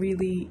I didn't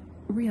really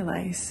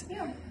realize.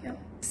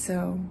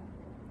 So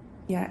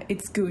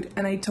it's good.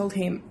 And I told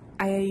him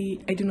I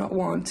do not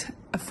want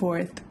a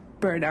 4th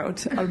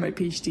burnout on my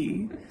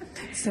PhD.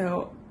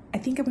 So I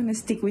think I'm going to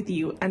stick with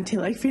you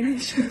until I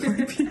finish my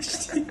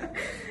PhD.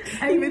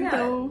 Even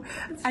though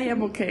I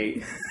am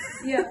okay.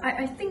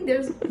 I think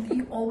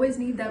you always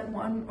need that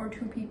 1 or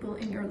 2 people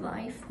in your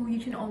life who you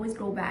can always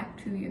go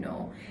back to,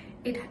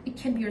 It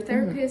can be your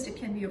therapist, it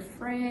can be your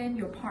friend,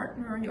 your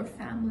partner, your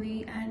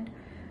family, and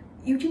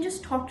you can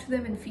just talk to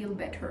them and feel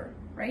better,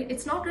 right?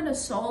 It's not going to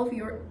solve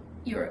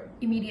your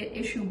immediate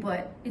issue,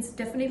 but it's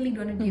definitely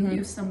going to give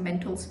you some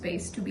mental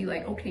space to be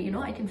like, okay,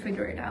 I can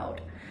figure it out.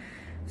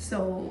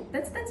 So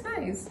that's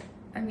nice.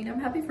 I mean, I'm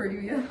happy for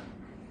you,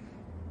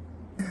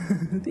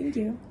 Thank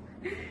you.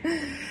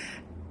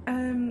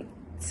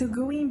 So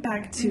going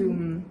back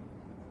to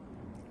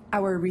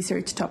our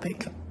research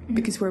topic,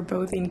 because we're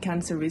both in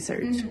cancer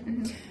research,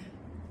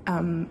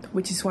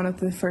 which is one of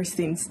the first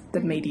things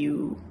that made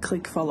you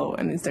click follow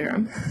on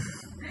Instagram.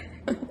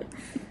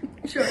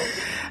 Sure.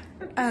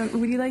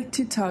 Would you like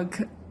to talk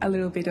a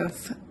little bit of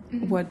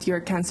what your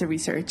cancer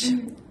research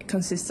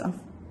consists of?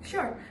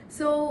 Sure.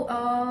 So,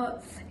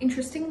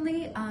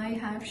 interestingly, I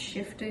have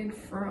shifted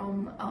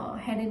from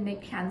head and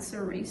neck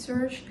cancer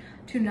research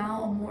to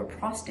now a more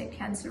prostate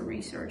cancer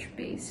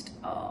research-based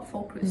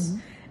focus.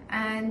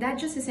 And that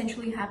just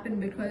essentially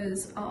happened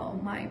because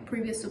my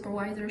previous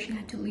supervisor, she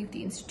had to leave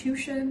the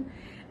institution,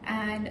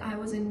 and I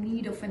was in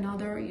need of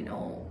another,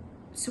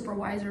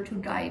 supervisor to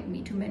guide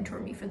me, to mentor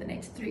me for the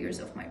next 3 years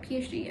of my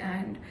PhD.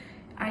 And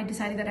I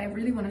decided that I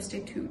really want to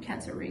stick to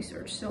cancer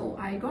research. So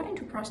I got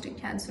into prostate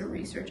cancer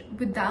research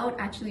without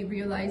actually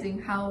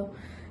realizing how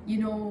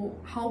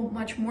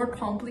much more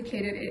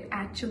complicated it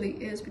actually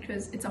is,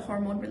 because it's a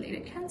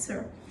hormone-related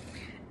cancer.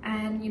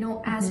 And,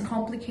 as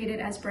complicated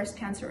as breast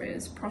cancer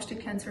is, prostate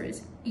cancer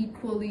is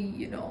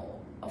equally,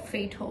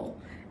 fatal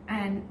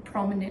and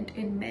prominent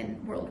in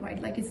men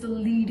worldwide. Like, it's the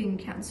leading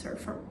cancer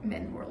for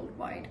men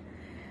worldwide.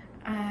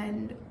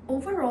 And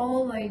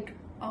overall,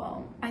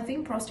 I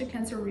think prostate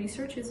cancer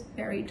research is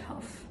very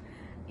tough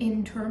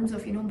in terms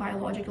of,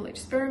 biological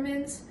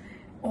experiments,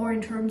 or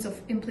in terms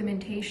of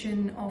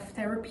implementation of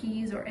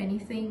therapies or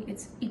anything.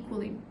 It's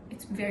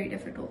very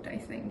difficult, I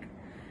think.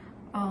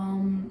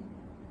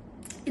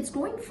 It's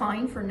going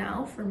fine for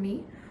now for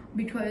me,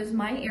 because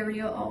my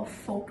area of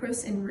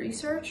focus in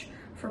research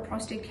for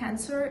prostate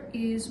cancer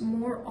is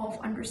more of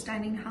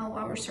understanding how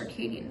our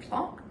circadian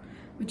clock,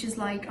 which is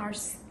like our,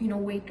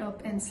 wake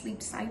up and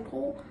sleep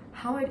cycle,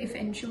 how it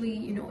eventually,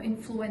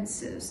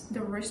 influences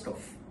the risk of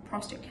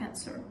prostate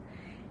cancer.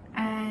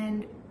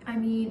 And I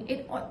mean,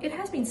 it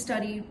has been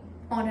studied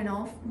on and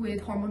off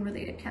with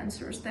hormone-related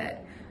cancers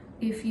that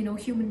if,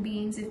 human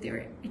beings, if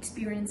they're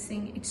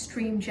experiencing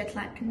extreme jet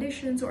lag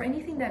conditions or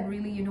anything that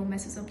really,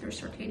 messes up their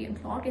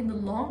circadian clock, in the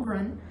long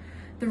run,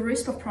 the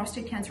risk of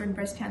prostate cancer and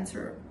breast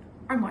cancer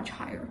are much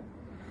higher.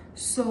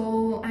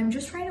 So I'm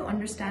just trying to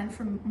understand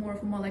from more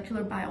of a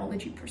molecular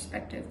biology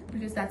perspective,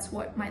 because that's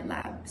what my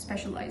lab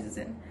specializes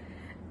in.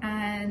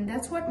 And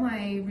that's what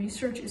my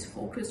research is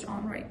focused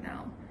on right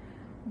now.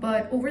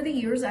 But over the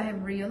years, I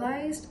have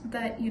realized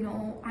that,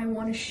 I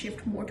want to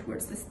shift more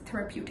towards this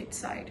therapeutic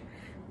side.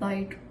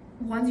 Like,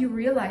 once you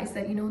realize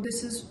that,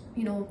 this is,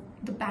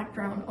 the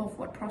background of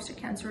what prostate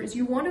cancer is,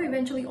 you want to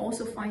eventually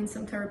also find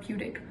some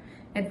therapeutic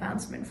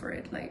advancement for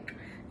it. Like,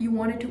 you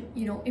want it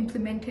to,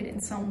 implement it in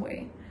some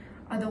way.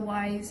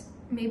 Otherwise,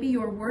 maybe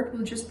your work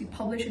will just be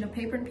published in a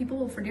paper and people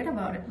will forget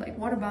about it. Like,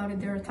 what about it?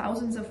 There are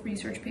thousands of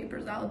research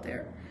papers out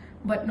there,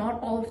 but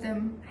not all of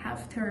them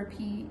have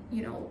therapy,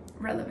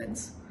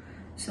 relevance.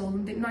 So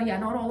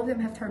not all of them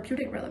have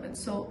therapeutic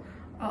relevance. So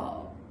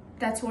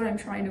that's what I'm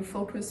trying to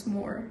focus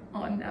more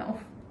on now.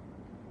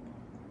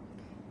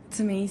 It's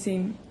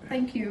amazing.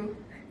 Thank you.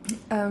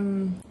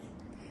 I'm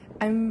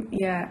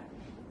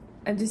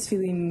just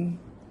feeling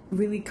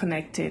really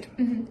connected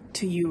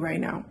to you right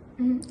now.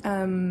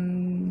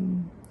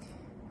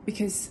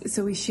 Because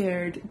we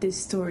shared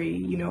this story,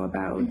 you know,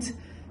 about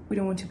we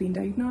don't want to be in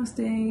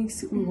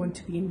diagnostics, we want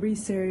to be in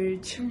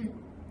research.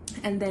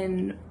 And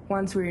then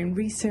once we're in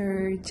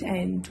research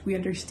and we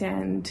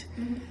understand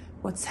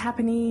what's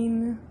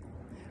happening,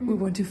 we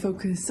want to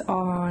focus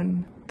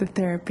on the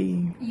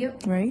therapy,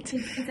 right?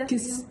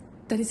 Because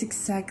that is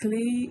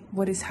exactly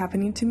what is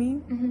happening to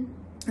me.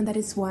 And that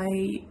is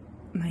why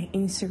my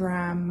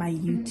Instagram, my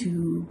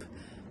YouTube,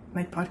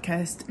 my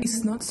podcast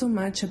is not so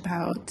much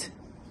about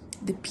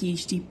the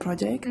PhD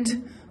project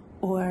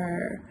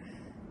or,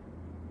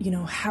 you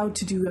know, how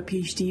to do a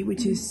PhD,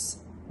 which is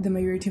the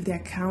majority of the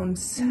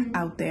accounts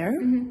out there.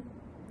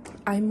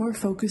 I'm more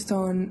focused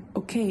on,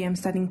 okay, I'm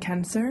studying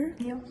cancer.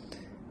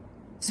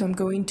 So I'm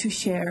going to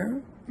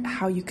share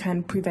how you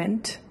can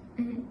prevent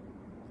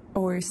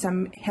or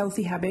some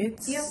healthy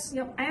habits.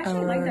 I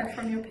actually like that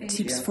from your page.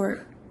 Tips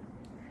for...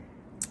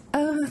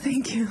 Oh,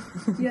 thank you.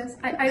 Yes,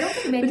 I don't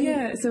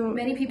think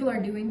many people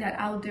are doing that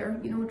out there,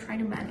 you know, trying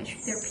to manage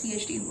their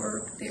PhD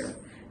work, their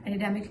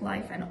academic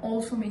life, and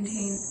also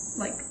maintain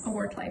like a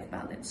work-life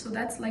balance. So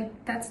that's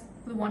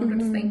the one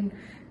good thing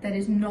that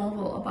is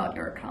novel about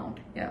your account.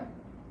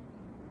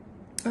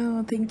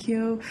 Oh, thank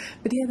you.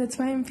 But yeah, that's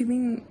why I'm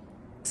feeling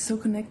so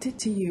connected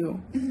to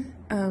you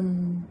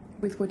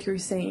with what you're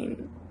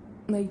saying.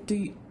 Like,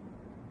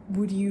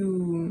 would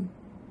you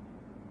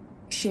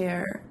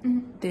share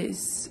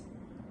this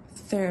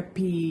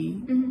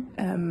therapy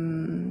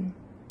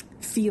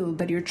field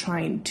that you're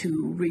trying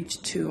to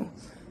reach to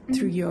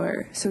through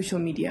your social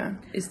media?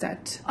 Is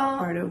that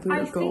part of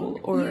your goal?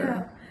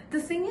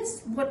 The thing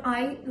is, what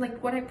I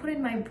put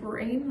in my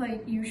brain,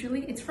 like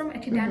usually it's from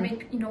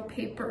academic, you know,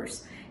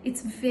 papers.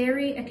 It's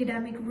very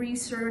academic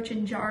research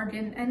and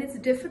jargon, and it's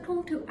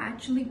difficult to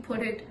actually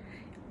put it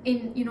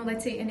in, you know,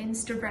 let's say an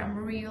Instagram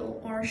reel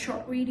or a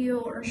short video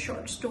or a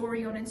short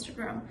story on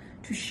Instagram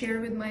to share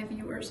with my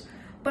viewers.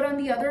 But on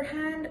the other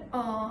hand,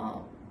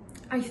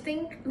 I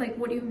think like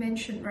what you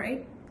mentioned,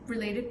 right,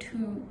 related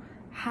to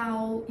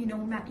how, you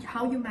know,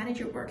 how you manage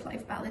your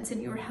work-life balance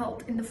and your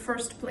health in the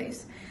first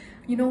place.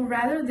 You know,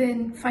 rather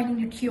than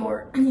finding a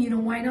cure, you know,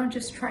 why not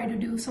just try to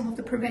do some of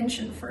the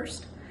prevention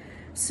first?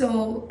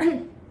 So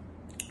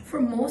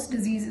for most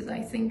diseases,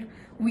 I think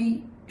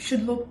we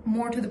should look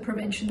more to the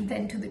prevention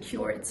than to the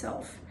cure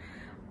itself.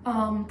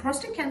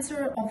 Prostate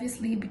cancer,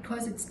 obviously,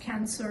 because it's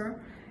cancer,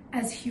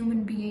 as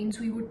human beings,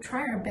 we would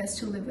try our best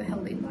to live a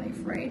healthy life,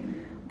 right?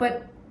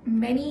 But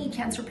many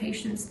cancer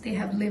patients, they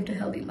have lived a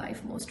healthy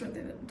life most of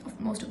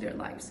their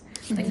lives.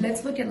 Like,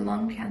 let's look at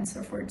lung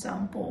cancer, for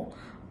example.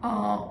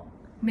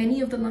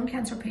 Many of the lung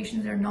cancer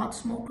patients are not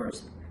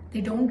smokers.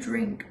 They don't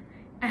drink,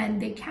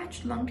 and they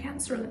catch lung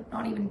cancer,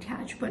 not even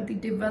catch, but they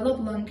develop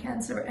lung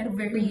cancer at a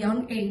very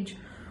young age,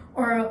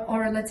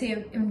 or let's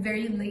say in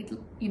very late,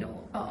 you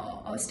know,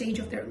 stage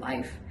of their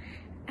life.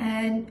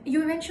 And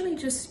you eventually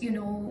just, you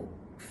know,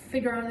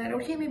 figure out that,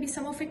 okay, maybe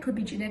some of it could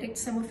be genetic,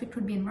 some of it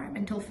could be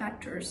environmental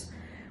factors,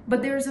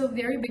 but there's a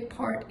very big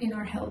part in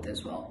our health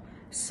as well.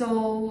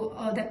 So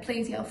that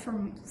plays out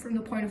from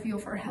the point of view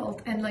of our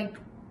health. And like,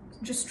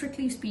 just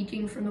strictly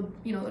speaking, from the,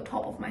 you know, the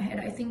top of my head,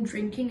 I think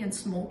drinking and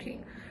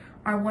smoking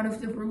are one of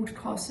the root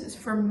causes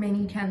for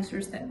many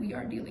cancers that we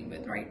are dealing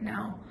with right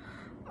now.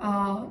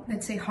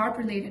 Let's say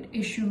heart-related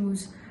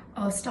issues,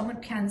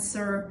 stomach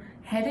cancer,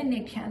 head and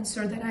neck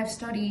cancer that I've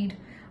studied,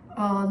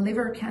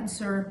 liver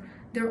cancer,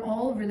 they're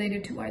all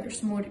related to either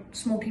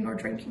smoking or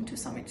drinking to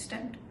some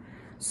extent.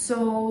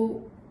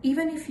 So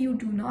even if you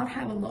do not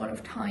have a lot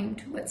of time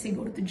to, let's say,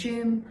 go to the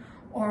gym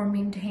or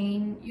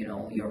maintain, you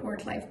know, your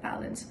work-life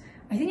balance,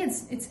 I think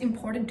it's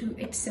important to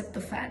accept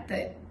the fact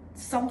that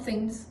some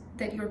things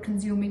that you're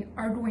consuming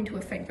are going to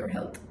affect your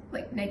health,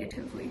 like,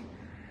 negatively.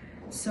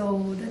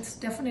 So that's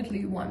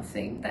definitely one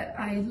thing that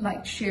I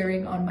like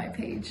sharing on my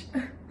page.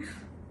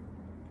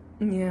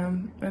 Yeah,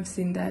 I've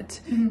seen that.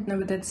 No,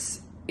 but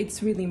it's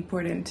really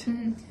important,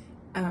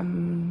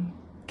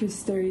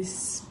 because there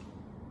is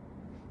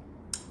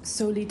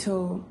so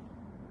little,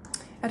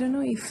 I don't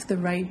know if the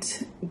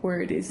right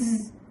word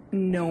is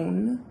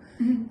known,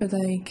 but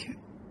like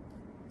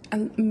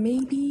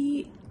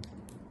maybe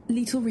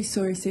little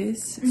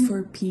resources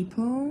for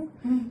people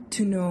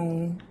to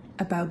know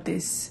about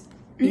this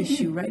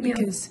issue, right?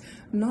 Because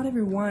not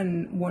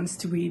everyone wants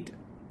to read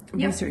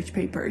research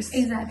papers.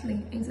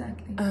 Exactly.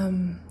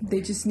 They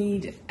just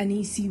need an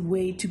easy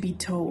way to be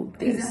told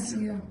this.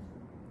 Exactly.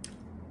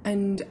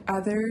 And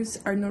others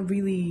are not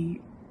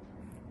really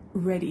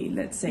ready,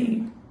 let's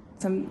say.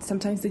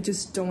 Sometimes they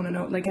just don't want to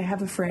know. Like, I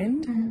have a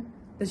friend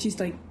that she's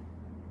like,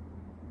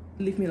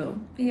 leave me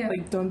alone.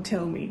 Like, don't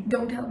tell me.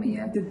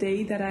 The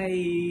day that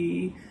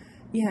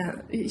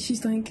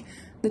she's like,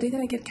 the day that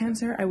I get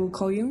cancer, I will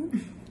call you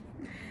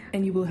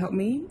and you will help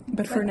me.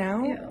 But for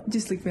now,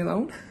 just leave me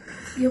alone.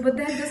 Yeah, but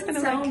that doesn't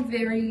sound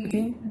very,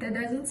 that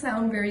doesn't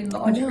sound very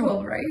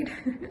logical, right?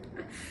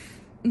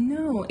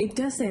 No, it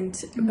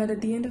doesn't. But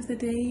at the end of the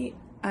day,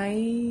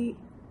 I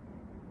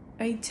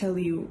tell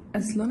you,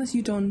 as long as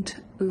you don't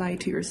lie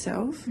to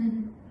yourself,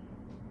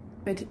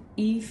 but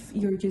if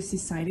you're just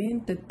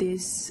deciding that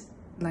this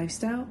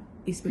lifestyle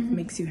is what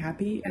makes you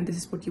happy and this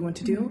is what you want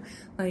to do,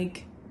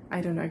 like,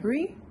 I don't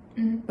agree,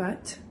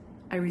 but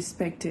I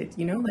respect it,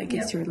 you know, like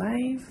it's your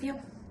life.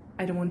 Yep.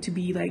 I don't want to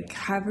be like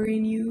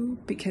hammering you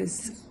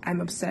because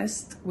I'm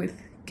obsessed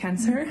with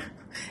cancer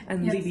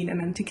and living an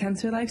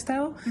anti-cancer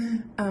lifestyle.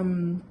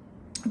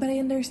 But I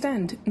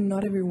understand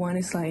not everyone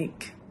is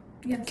like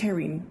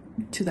caring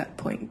to that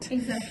point.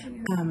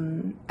 Exactly.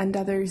 And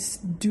others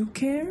do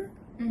care,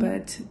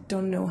 but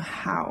don't know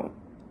how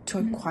to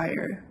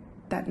acquire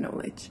that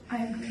knowledge.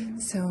 I agree.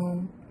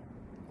 So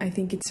I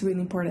think it's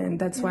really important.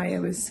 That's why I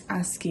was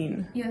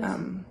asking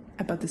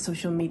about the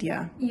social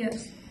media.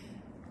 Yes.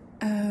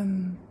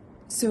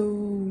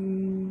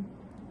 So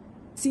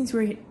since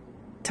we're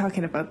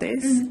talking about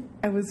this,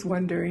 I was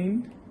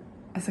wondering,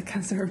 as a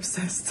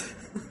cancer-obsessed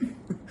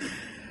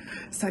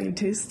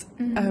scientist,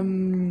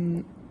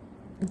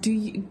 do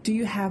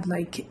you have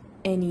like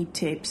any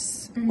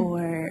tips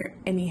or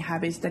any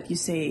habits that you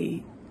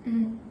say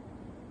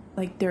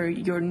like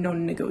you're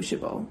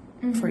non-negotiable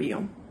for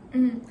you?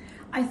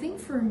 I think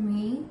for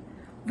me,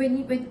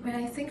 when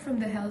I think from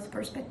the health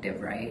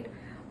perspective, right?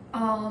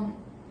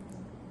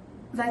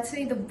 Let's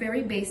say the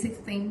very basic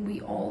thing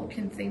we all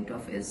can think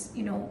of is,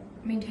 you know,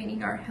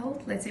 maintaining our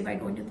health. Let's say by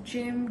going to the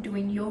gym,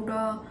 doing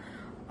yoga,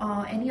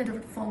 any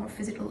other form of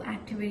physical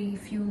activity,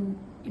 few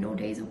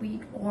days a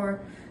week.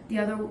 Or the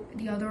other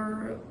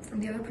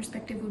from the other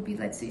perspective would be,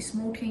 let's say,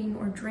 smoking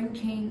or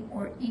drinking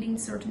or eating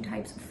certain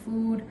types of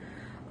food.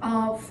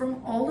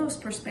 From all those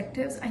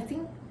perspectives, I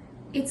think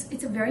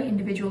it's a very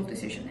individual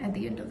decision at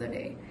the end of the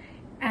day,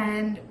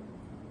 and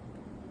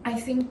I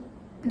think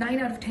 9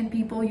 out of 10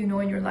 people in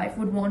your life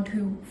would want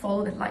to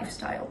follow that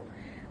lifestyle,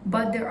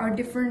 but there are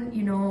different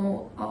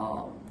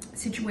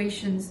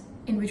situations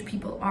in which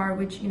people are,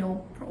 which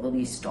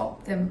probably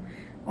stop them,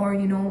 or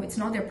it's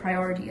not their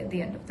priority at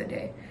the end of the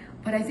day.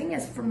 But I think,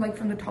 as from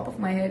the top of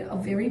my head, a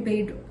very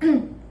big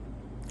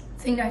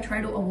thing I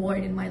try to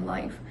avoid in my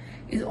life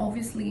is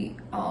obviously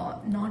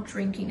not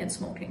drinking and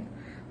smoking.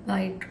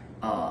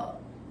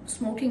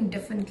 Smoking,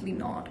 definitely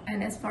not,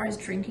 and as far as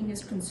drinking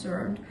is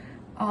concerned,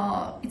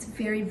 it's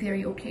very,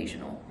 very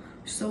occasional.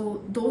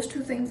 So those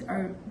two things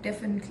are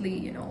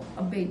definitely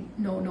a big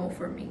no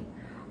for me.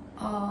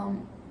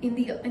 In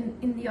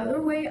the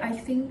other way, I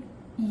think,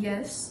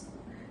 yes,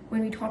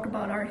 when we talk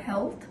about our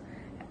health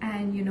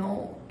and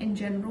in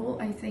general,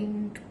 I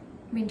think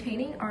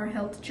maintaining our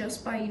health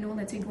just by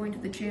let's say going to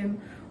the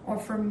gym, or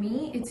for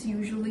me it's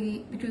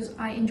usually because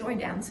I enjoy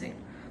dancing.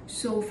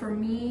 So for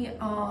me,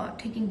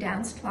 taking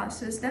dance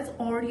classes, that's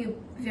already a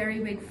very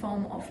big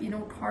form of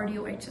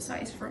cardio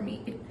exercise for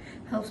me. It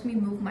helps me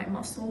move my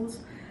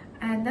muscles,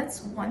 and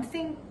that's one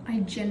thing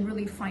I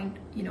generally find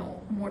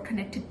more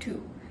connected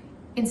to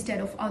instead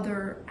of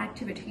other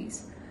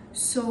activities.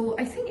 So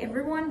I think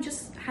everyone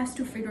just has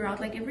to figure out,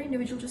 every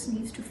individual just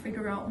needs to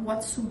figure out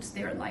what suits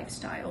their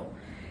lifestyle.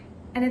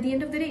 And at the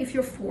end of the day, if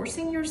you're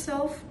forcing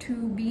yourself to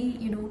be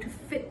to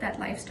fit that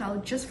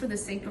lifestyle just for the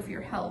sake of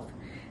your health,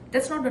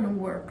 that's not going to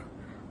work.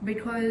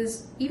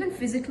 Because even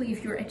physically,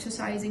 if you're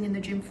exercising in the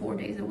gym 4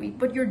 days a week,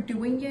 but you're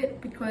doing it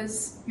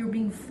because you're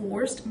being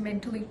forced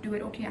mentally to do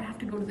it, okay, I have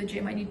to go to the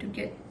gym, I need to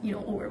get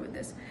over with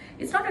this,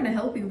 it's not going to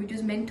help you,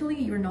 because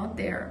mentally you're not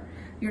there,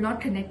 you're not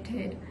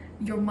connected.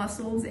 Your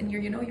muscles and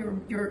your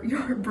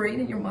brain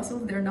and your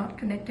muscles, they're not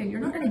connected. You're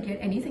not going to get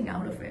anything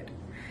out of it.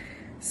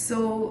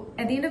 So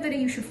at the end of the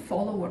day, you should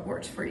follow what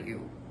works for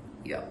you.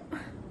 Yeah,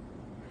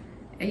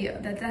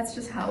 that's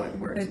just how it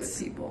works with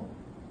people.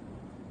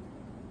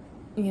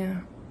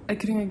 Yeah, I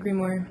couldn't agree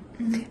more.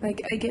 I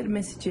get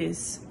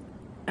messages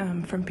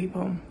from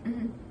people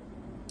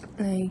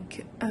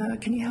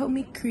can you help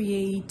me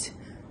create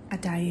a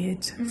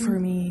diet for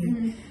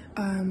me,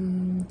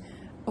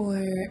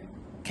 or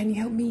can you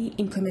help me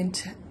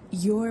implement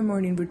your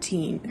morning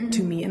routine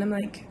to me? And I'm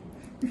like,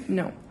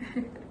 no.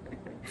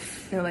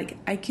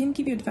 I can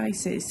give you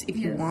advices if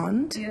you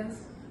want,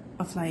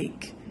 of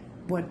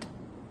what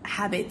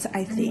habits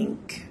I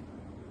think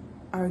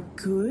are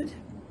good,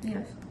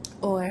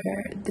 or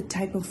the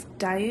type of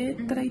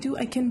diet that I do.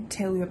 I can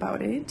tell you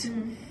about it,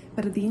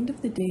 but at the end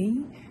of the day,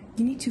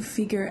 you need to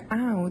figure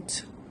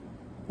out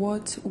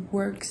what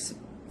works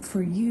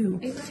for you.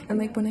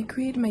 And when I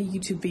create my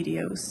YouTube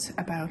videos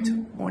about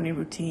morning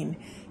routine,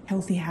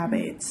 healthy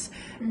habits,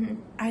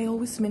 I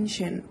always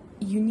mention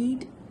you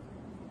need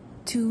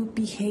to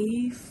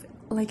behave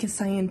like a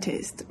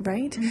scientist,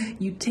 right?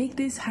 You take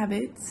these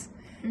habits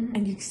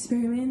and you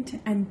experiment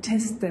and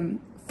test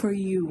them for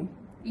you,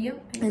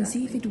 and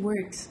see if it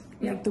works.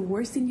 The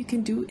worst thing you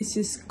can do is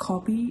just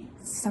copy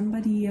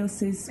somebody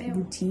else's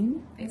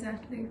routine,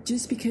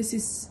 just because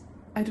it's,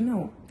 I don't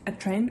know, a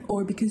trend,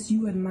 or because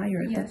you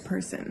admire that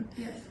person.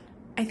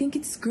 I think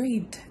it's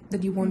great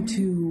that you want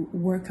to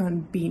work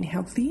on being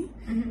healthy,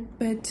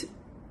 but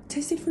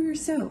test it for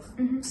yourself.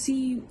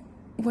 See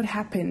what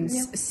happens,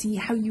 Yeah. see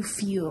how you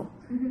feel,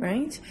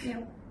 right?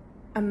 Yeah.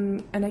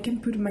 And I can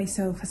put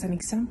myself as an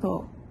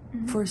example.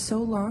 For so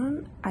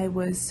long, I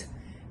was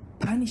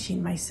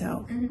punishing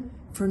myself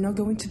for not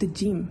going to the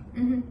gym.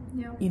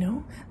 Yeah. You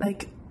know,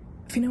 like,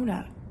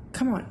 Finola,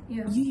 come on.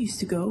 Yeah. You used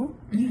to go.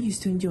 You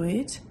used to enjoy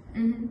it.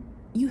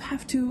 You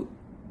have to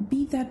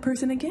be that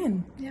person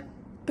again. Yeah.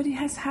 But it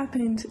has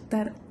happened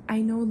that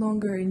I no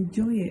longer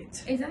enjoy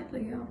it.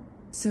 Exactly. Yeah.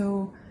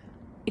 So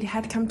it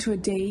had come to a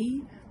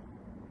day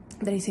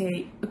that I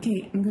say,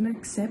 okay, I'm going to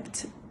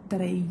accept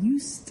that I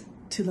used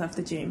to love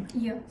the gym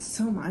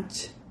so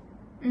much.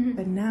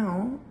 But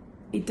now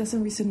it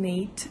doesn't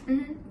resonate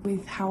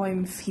with how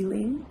I'm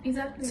feeling.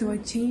 Exactly. So I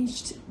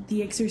changed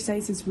the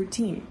exercises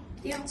routine.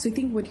 Yeah. So I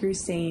think what you're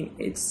saying,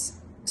 it's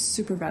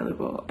super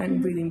valuable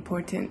and really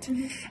important.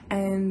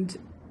 And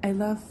I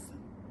love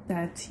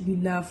that you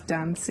love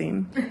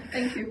dancing.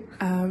 Thank you.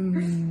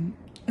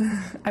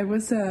 I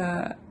was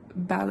a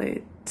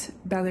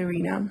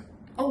ballerina.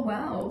 Oh,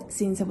 wow.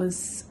 Since I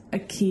was a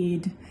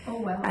kid. Oh,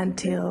 wow.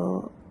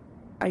 Until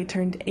I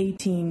turned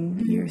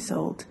 18 years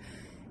old.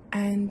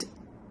 And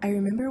I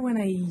remember when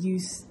I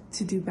used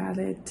to do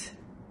ballet,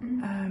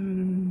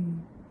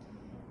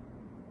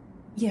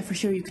 yeah, for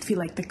sure you could feel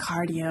like the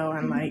cardio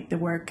and like the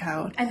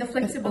workout. And the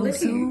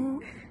flexibility. But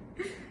also,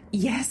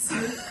 yes.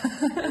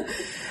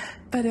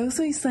 But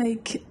also it's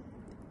like,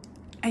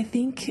 I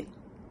think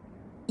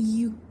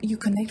you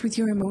connect with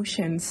your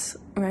emotions,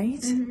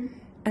 right?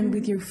 And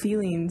with your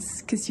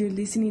feelings, because you're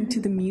listening to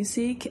the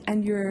music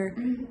and you're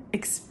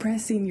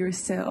expressing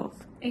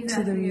yourself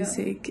to the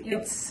music. Yeah.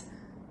 Yep. It's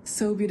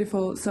so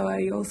beautiful. So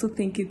I also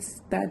think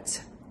it's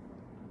that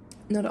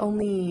not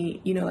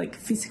only, you know, like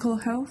physical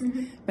health,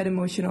 but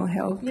emotional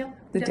health, Yeah,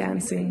 the definitely.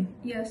 dancing.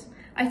 Yes.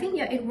 I think,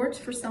 it works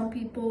for some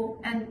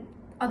people, and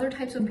other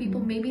types of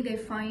people, maybe they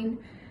find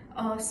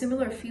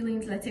similar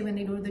feelings, let's say when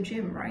they go to the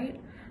gym, right?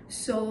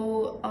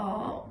 So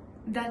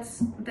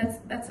that's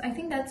I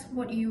think that's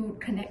what you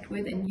connect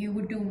with, and you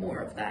would do more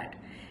of that.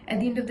 At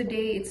the end of the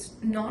day, it's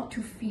not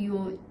to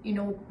feel,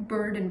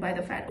 burdened by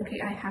the fact, okay,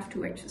 I have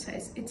to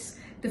exercise. It's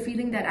the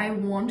feeling that I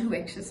want to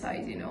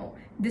exercise,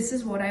 this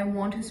is what I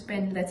want to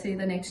spend, let's say,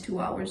 the next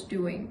 2 hours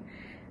doing.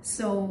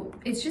 So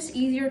it's just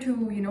easier to,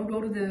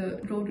 go to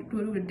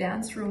the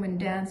dance room and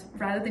dance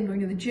rather than going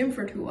to the gym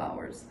for 2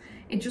 hours.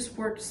 It just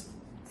works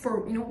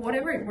for,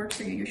 whatever it works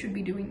for you, you should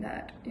be doing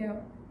that. Yeah.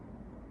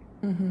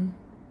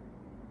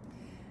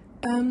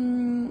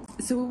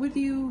 So what would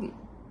you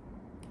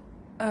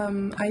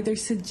either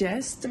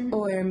suggest,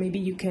 or maybe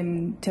you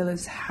can tell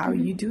us how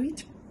you do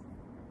it?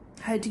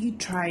 How do you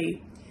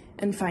try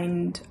and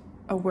find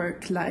a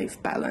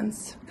work-life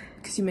balance?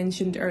 Because you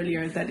mentioned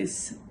earlier that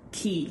is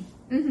key.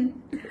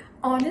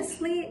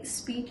 Honestly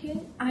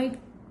speaking, I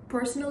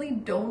personally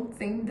don't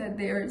think that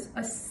there's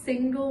a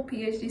single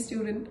PhD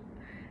student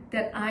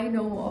that I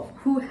know of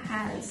who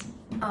has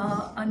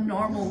a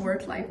normal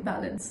work-life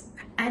balance.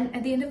 And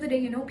at the end of the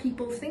day,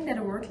 people think that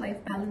a work-life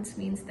balance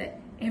means that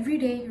every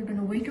day you're going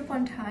to wake up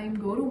on time,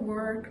 go to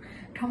work,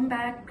 come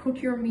back,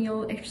 cook your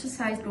meal,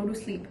 exercise, go to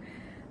sleep.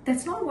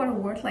 That's not what a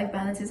work-life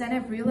balance is, and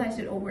I've realized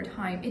it over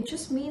time. It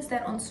just means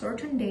that on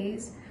certain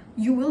days,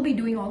 you will be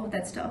doing all of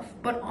that stuff.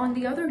 But on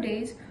the other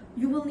days,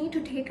 you will need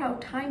to take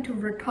out time to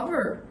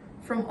recover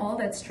from all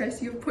that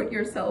stress you've put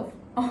yourself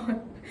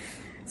on.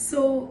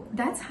 So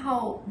that's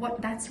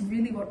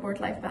really what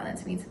work-life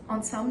balance means.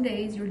 On some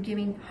days, you're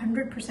giving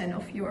 100%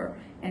 of your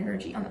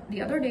energy. On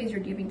the other days, you're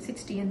giving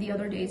 60, and the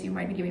other days, you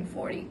might be giving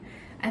 40.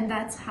 And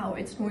that's how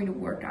it's going to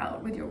work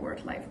out with your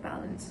work-life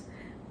balance.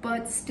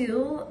 But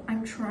still,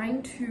 I'm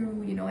trying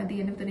to, at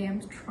the end of the day,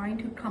 I'm trying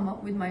to come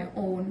up with my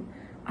own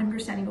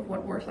understanding of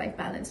what work-life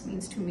balance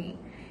means to me.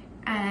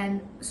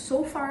 And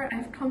so far,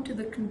 I've come to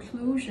the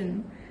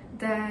conclusion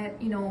that,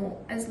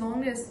 as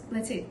long as,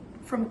 let's say,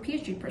 from a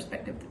PhD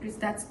perspective, because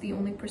that's the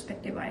only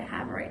perspective I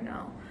have right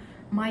now,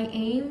 my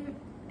aim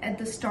at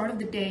the start of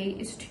the day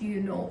is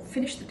to,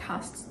 finish the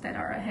tasks that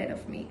are ahead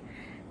of me,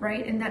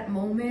 right? In that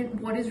moment,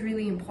 what is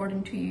really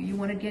important to you? You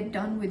want to get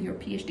done with your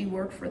PhD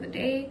work for the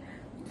day,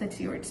 let's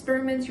say your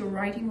experiments, your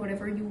writing,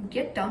 whatever, you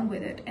get done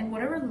with it. And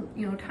whatever,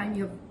 time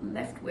you're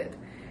left with,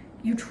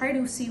 you try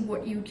to see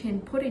what you can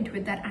put into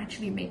it that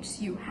actually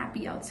makes you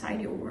happy outside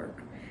your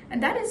work.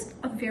 And that is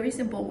a very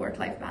simple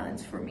work-life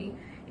balance for me.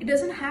 It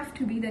doesn't have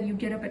to be that you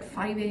get up at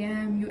 5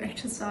 a.m., you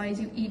exercise,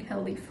 you eat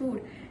healthy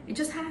food. It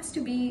just has to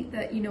be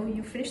that,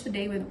 you finish the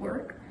day with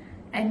work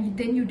and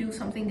then you do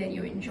something that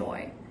you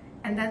enjoy.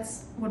 And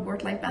that's what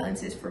work-life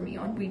balance is for me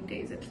on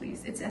weekdays, at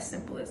least. It's as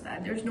simple as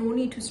that. There's no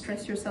need to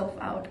stress yourself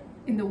out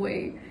in the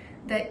way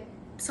that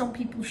some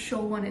people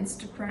show on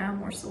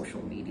Instagram or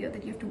social media,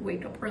 that you have to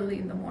wake up early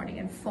in the morning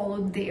and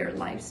follow their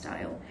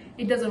lifestyle.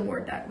 It doesn't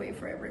work that way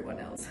for everyone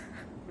else.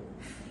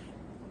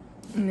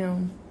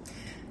 No.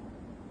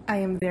 I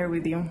am there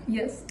with you.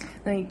 Yes.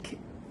 Like,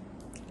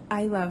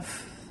 I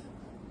love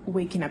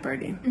waking up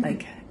early.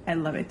 Like, I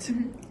love it.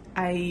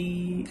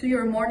 So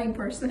you're a morning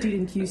person?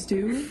 Didn't used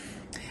to.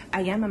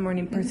 I am a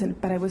morning person,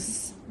 but I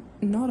was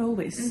not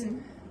always.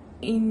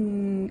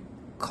 In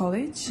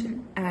college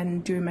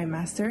and during my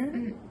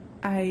master,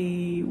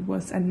 I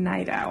was a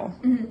night owl.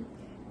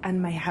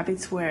 And my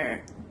habits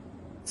were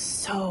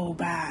so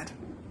bad.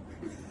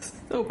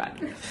 So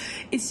bad.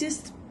 It's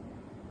just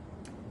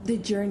the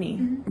journey,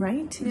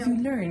 right? Yeah.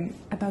 You learn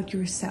about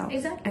yourself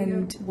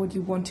and what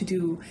you want to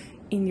do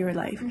in your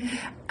life.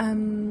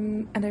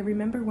 And I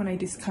remember when I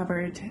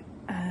discovered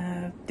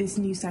this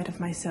new side of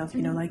myself,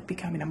 you know, like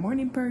becoming a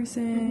morning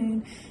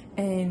person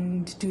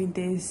and doing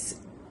this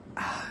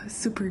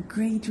super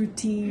great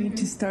routine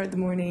to start the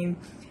morning.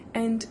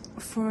 And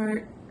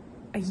for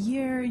a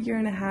year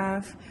and a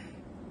half,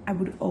 I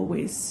would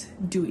always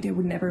do it. I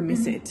would never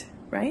miss it,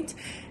 right?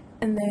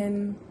 And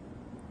then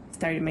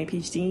started my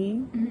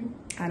PhD,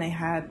 and I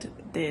had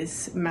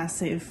this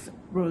massive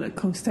roller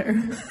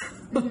coaster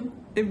of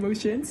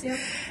emotions. Yep.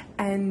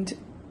 And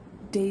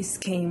days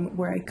came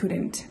where I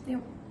couldn't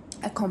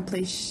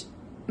accomplish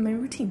my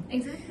routine.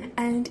 Exactly.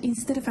 And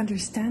instead of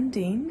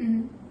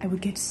understanding, I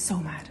would get so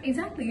mad.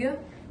 Exactly, yeah.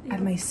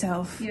 At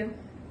myself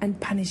and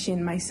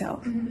punishing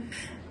myself.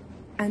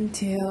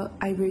 Until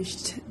I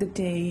reached the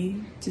day,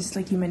 just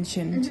like you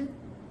mentioned,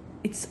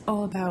 it's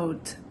all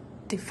about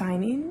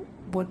defining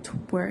what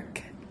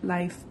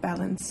work-life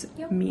balance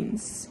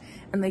means.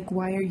 And like,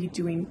 why are you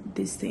doing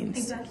these things?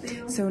 Exactly.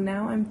 Yeah. So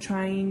now I'm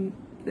trying,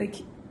 like,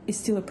 it's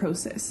still a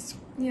process.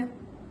 Yeah.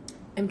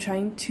 I'm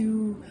trying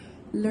to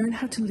learn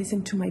how to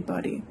listen to my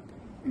body.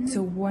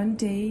 So one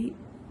day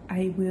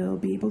I will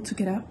be able to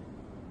get up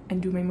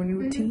and do my morning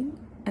routine,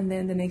 and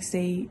then the next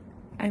day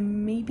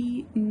I'm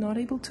maybe not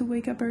able to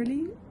wake up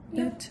early,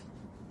 but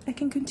I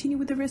can continue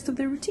with the rest of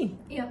the routine.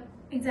 Yeah,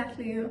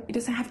 exactly. Yeah. It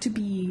doesn't have to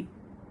be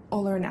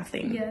all or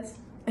nothing. Yes.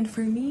 And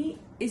for me,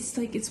 it's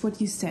like, it's what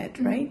you said,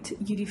 right?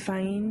 You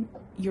define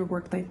your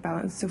work-life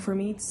balance. So for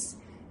me, it's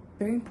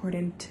very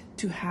important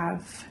to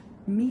have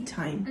me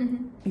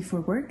time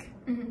before work,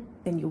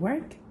 then you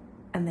work,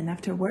 and then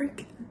after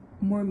work,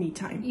 more me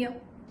time. Yeah,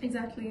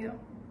 exactly. Yeah.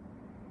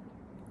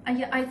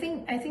 I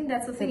think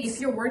that's the thing. If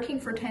you're working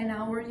for 10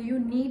 hours, you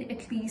need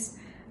at least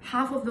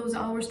half of those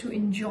hours to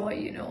enjoy,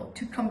 you know,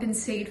 to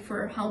compensate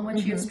for how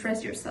much you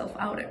stress yourself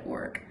out at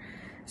work.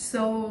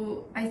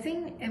 So I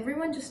think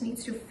everyone just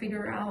needs to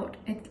figure out,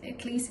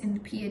 at least in the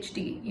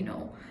PhD, you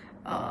know,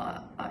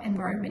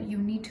 environment, you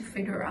need to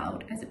figure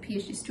out as a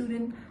PhD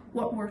student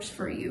what works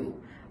for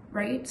you,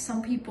 right?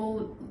 Some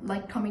people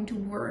like coming to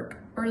work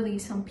early.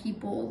 Some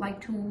people like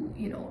to,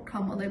 you know,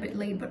 come a little bit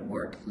late but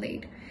work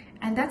late.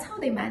 And that's how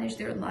they manage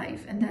their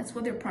life, and that's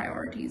what their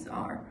priorities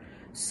are.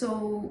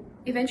 So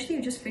eventually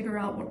you just figure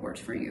out what works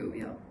for you.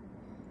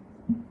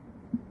 Yeah.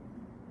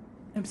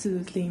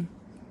 Absolutely.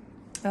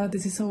 Oh,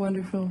 this is so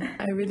wonderful.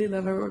 I really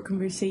love our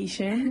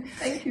conversation.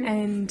 Thank you.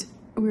 And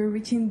we're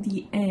reaching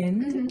the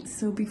end.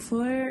 So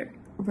before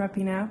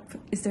wrapping up,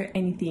 is there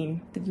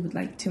anything that you would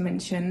like to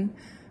mention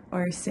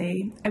or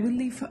say? I will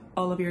leave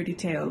all of your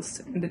details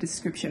in the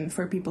description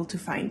for people to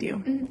find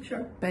you.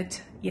 Sure.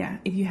 But yeah,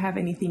 if you have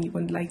anything you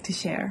would like to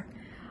share.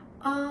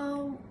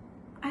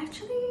 I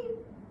actually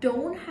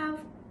don't have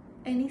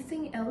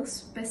anything else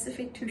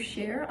specific to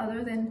share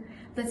other than,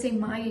 let's say,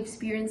 my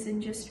experience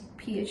in just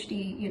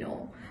PhD, you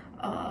know,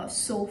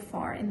 so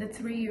far, in the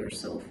 3 years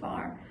so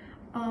far.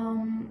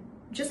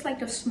 Just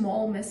like a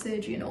small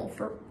message, you know,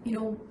 for, you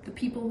know, the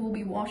people who will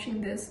be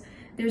watching this,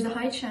 there's a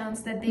high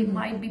chance that they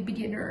might be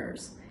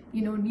beginners,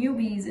 you know,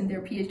 newbies in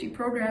their PhD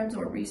programs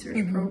or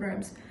research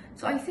programs.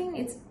 So I think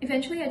it's,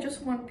 eventually I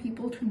just want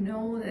people to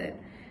know that,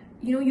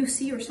 you know, you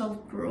see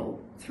yourself grow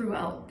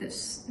throughout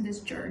this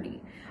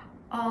journey.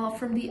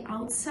 From the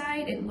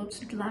outside, it looks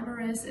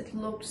glamorous, it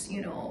looks,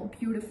 you know,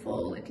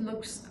 beautiful, it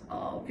looks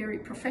very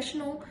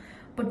professional.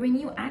 But when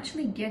you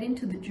actually get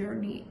into the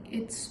journey,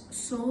 it's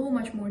so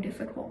much more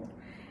difficult.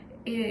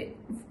 It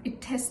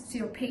tests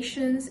your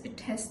patience, it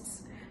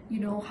tests,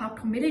 you know, how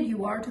committed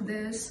you are to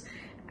this.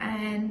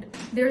 And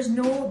there's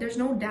no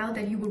doubt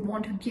that you would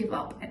want to give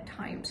up at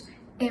times.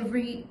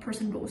 Every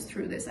person goes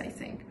through this, I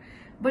think.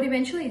 But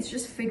eventually it's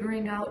just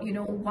figuring out, you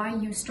know, why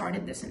you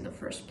started this in the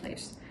first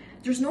place.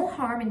 There's no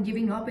harm in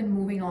giving up and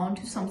moving on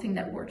to something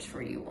that works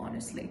for you,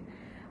 honestly.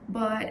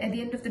 But at the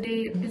end of the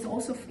day, it's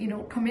also, you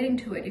know, committing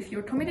to it. If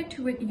you're committed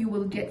to it, you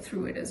will get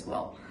through it as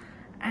well.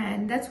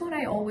 And that's what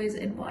I always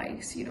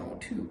advise, you know,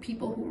 to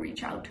people who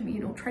reach out to me,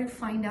 you know, try to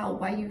find out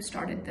why you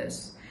started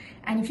this.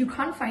 And if you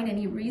can't find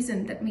any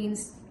reason, that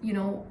means, you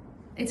know,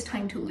 it's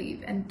time to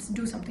leave and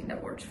do something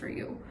that works for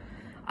you.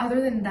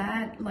 Other than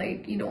that,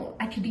 like, you know,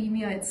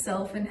 academia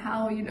itself and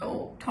how, you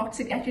know,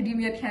 toxic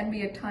academia can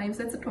be at times,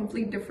 that's a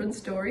complete different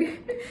story.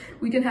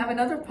 We can have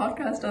another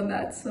podcast on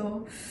that.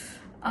 So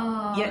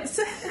yes.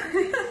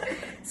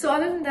 So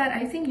other than that,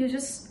 I think you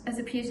just, as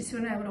a PhD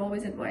student, I would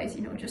always advise,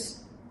 you know,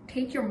 just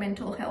take your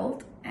mental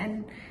health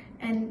and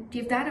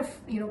give that a,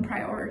 you know,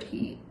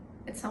 priority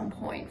at some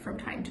point from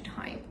time to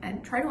time,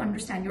 and try to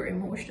understand your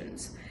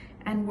emotions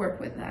and work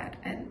with that,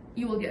 and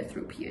you will get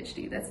through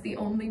PhD. That's the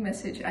only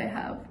message I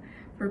have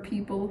for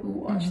people who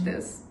watch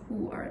this,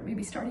 who are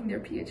maybe starting their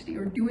PhD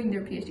or doing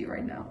their PhD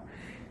right now.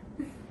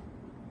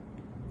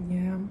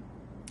 Yeah.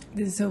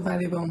 This is so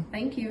valuable.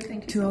 Thank you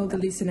To so all the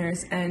much.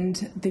 listeners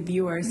and the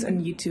viewers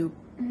on YouTube.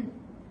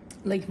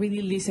 Like,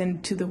 really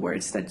listen to the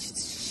words that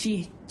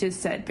she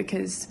just said,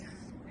 because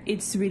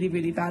it's really,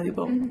 really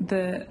valuable.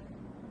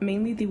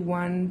 Mainly the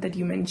one that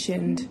you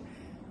mentioned,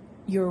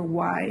 your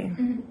why.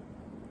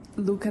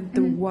 Look at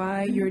the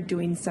why you're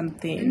doing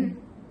something.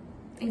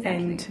 Exactly.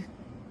 And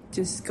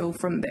just go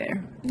from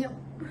there. Yep.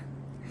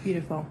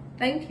 Beautiful.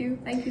 Thank you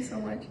so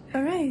much.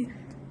 All right.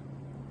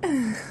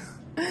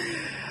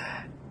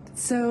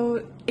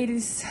 So it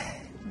is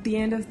the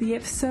end of the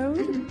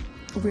episode.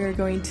 We're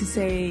going to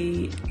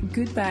say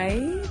goodbye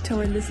to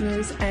our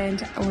listeners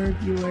and our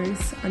viewers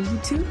on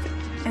YouTube,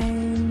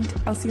 and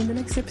I'll see you in the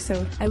next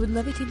episode. I would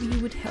love it if you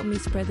would help me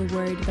spread the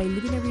word by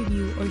leaving a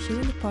review or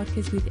sharing the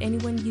podcast with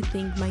anyone you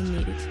think might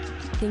need it.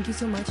 Thank you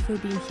so much for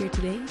being here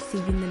today. See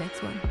you in the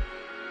next one.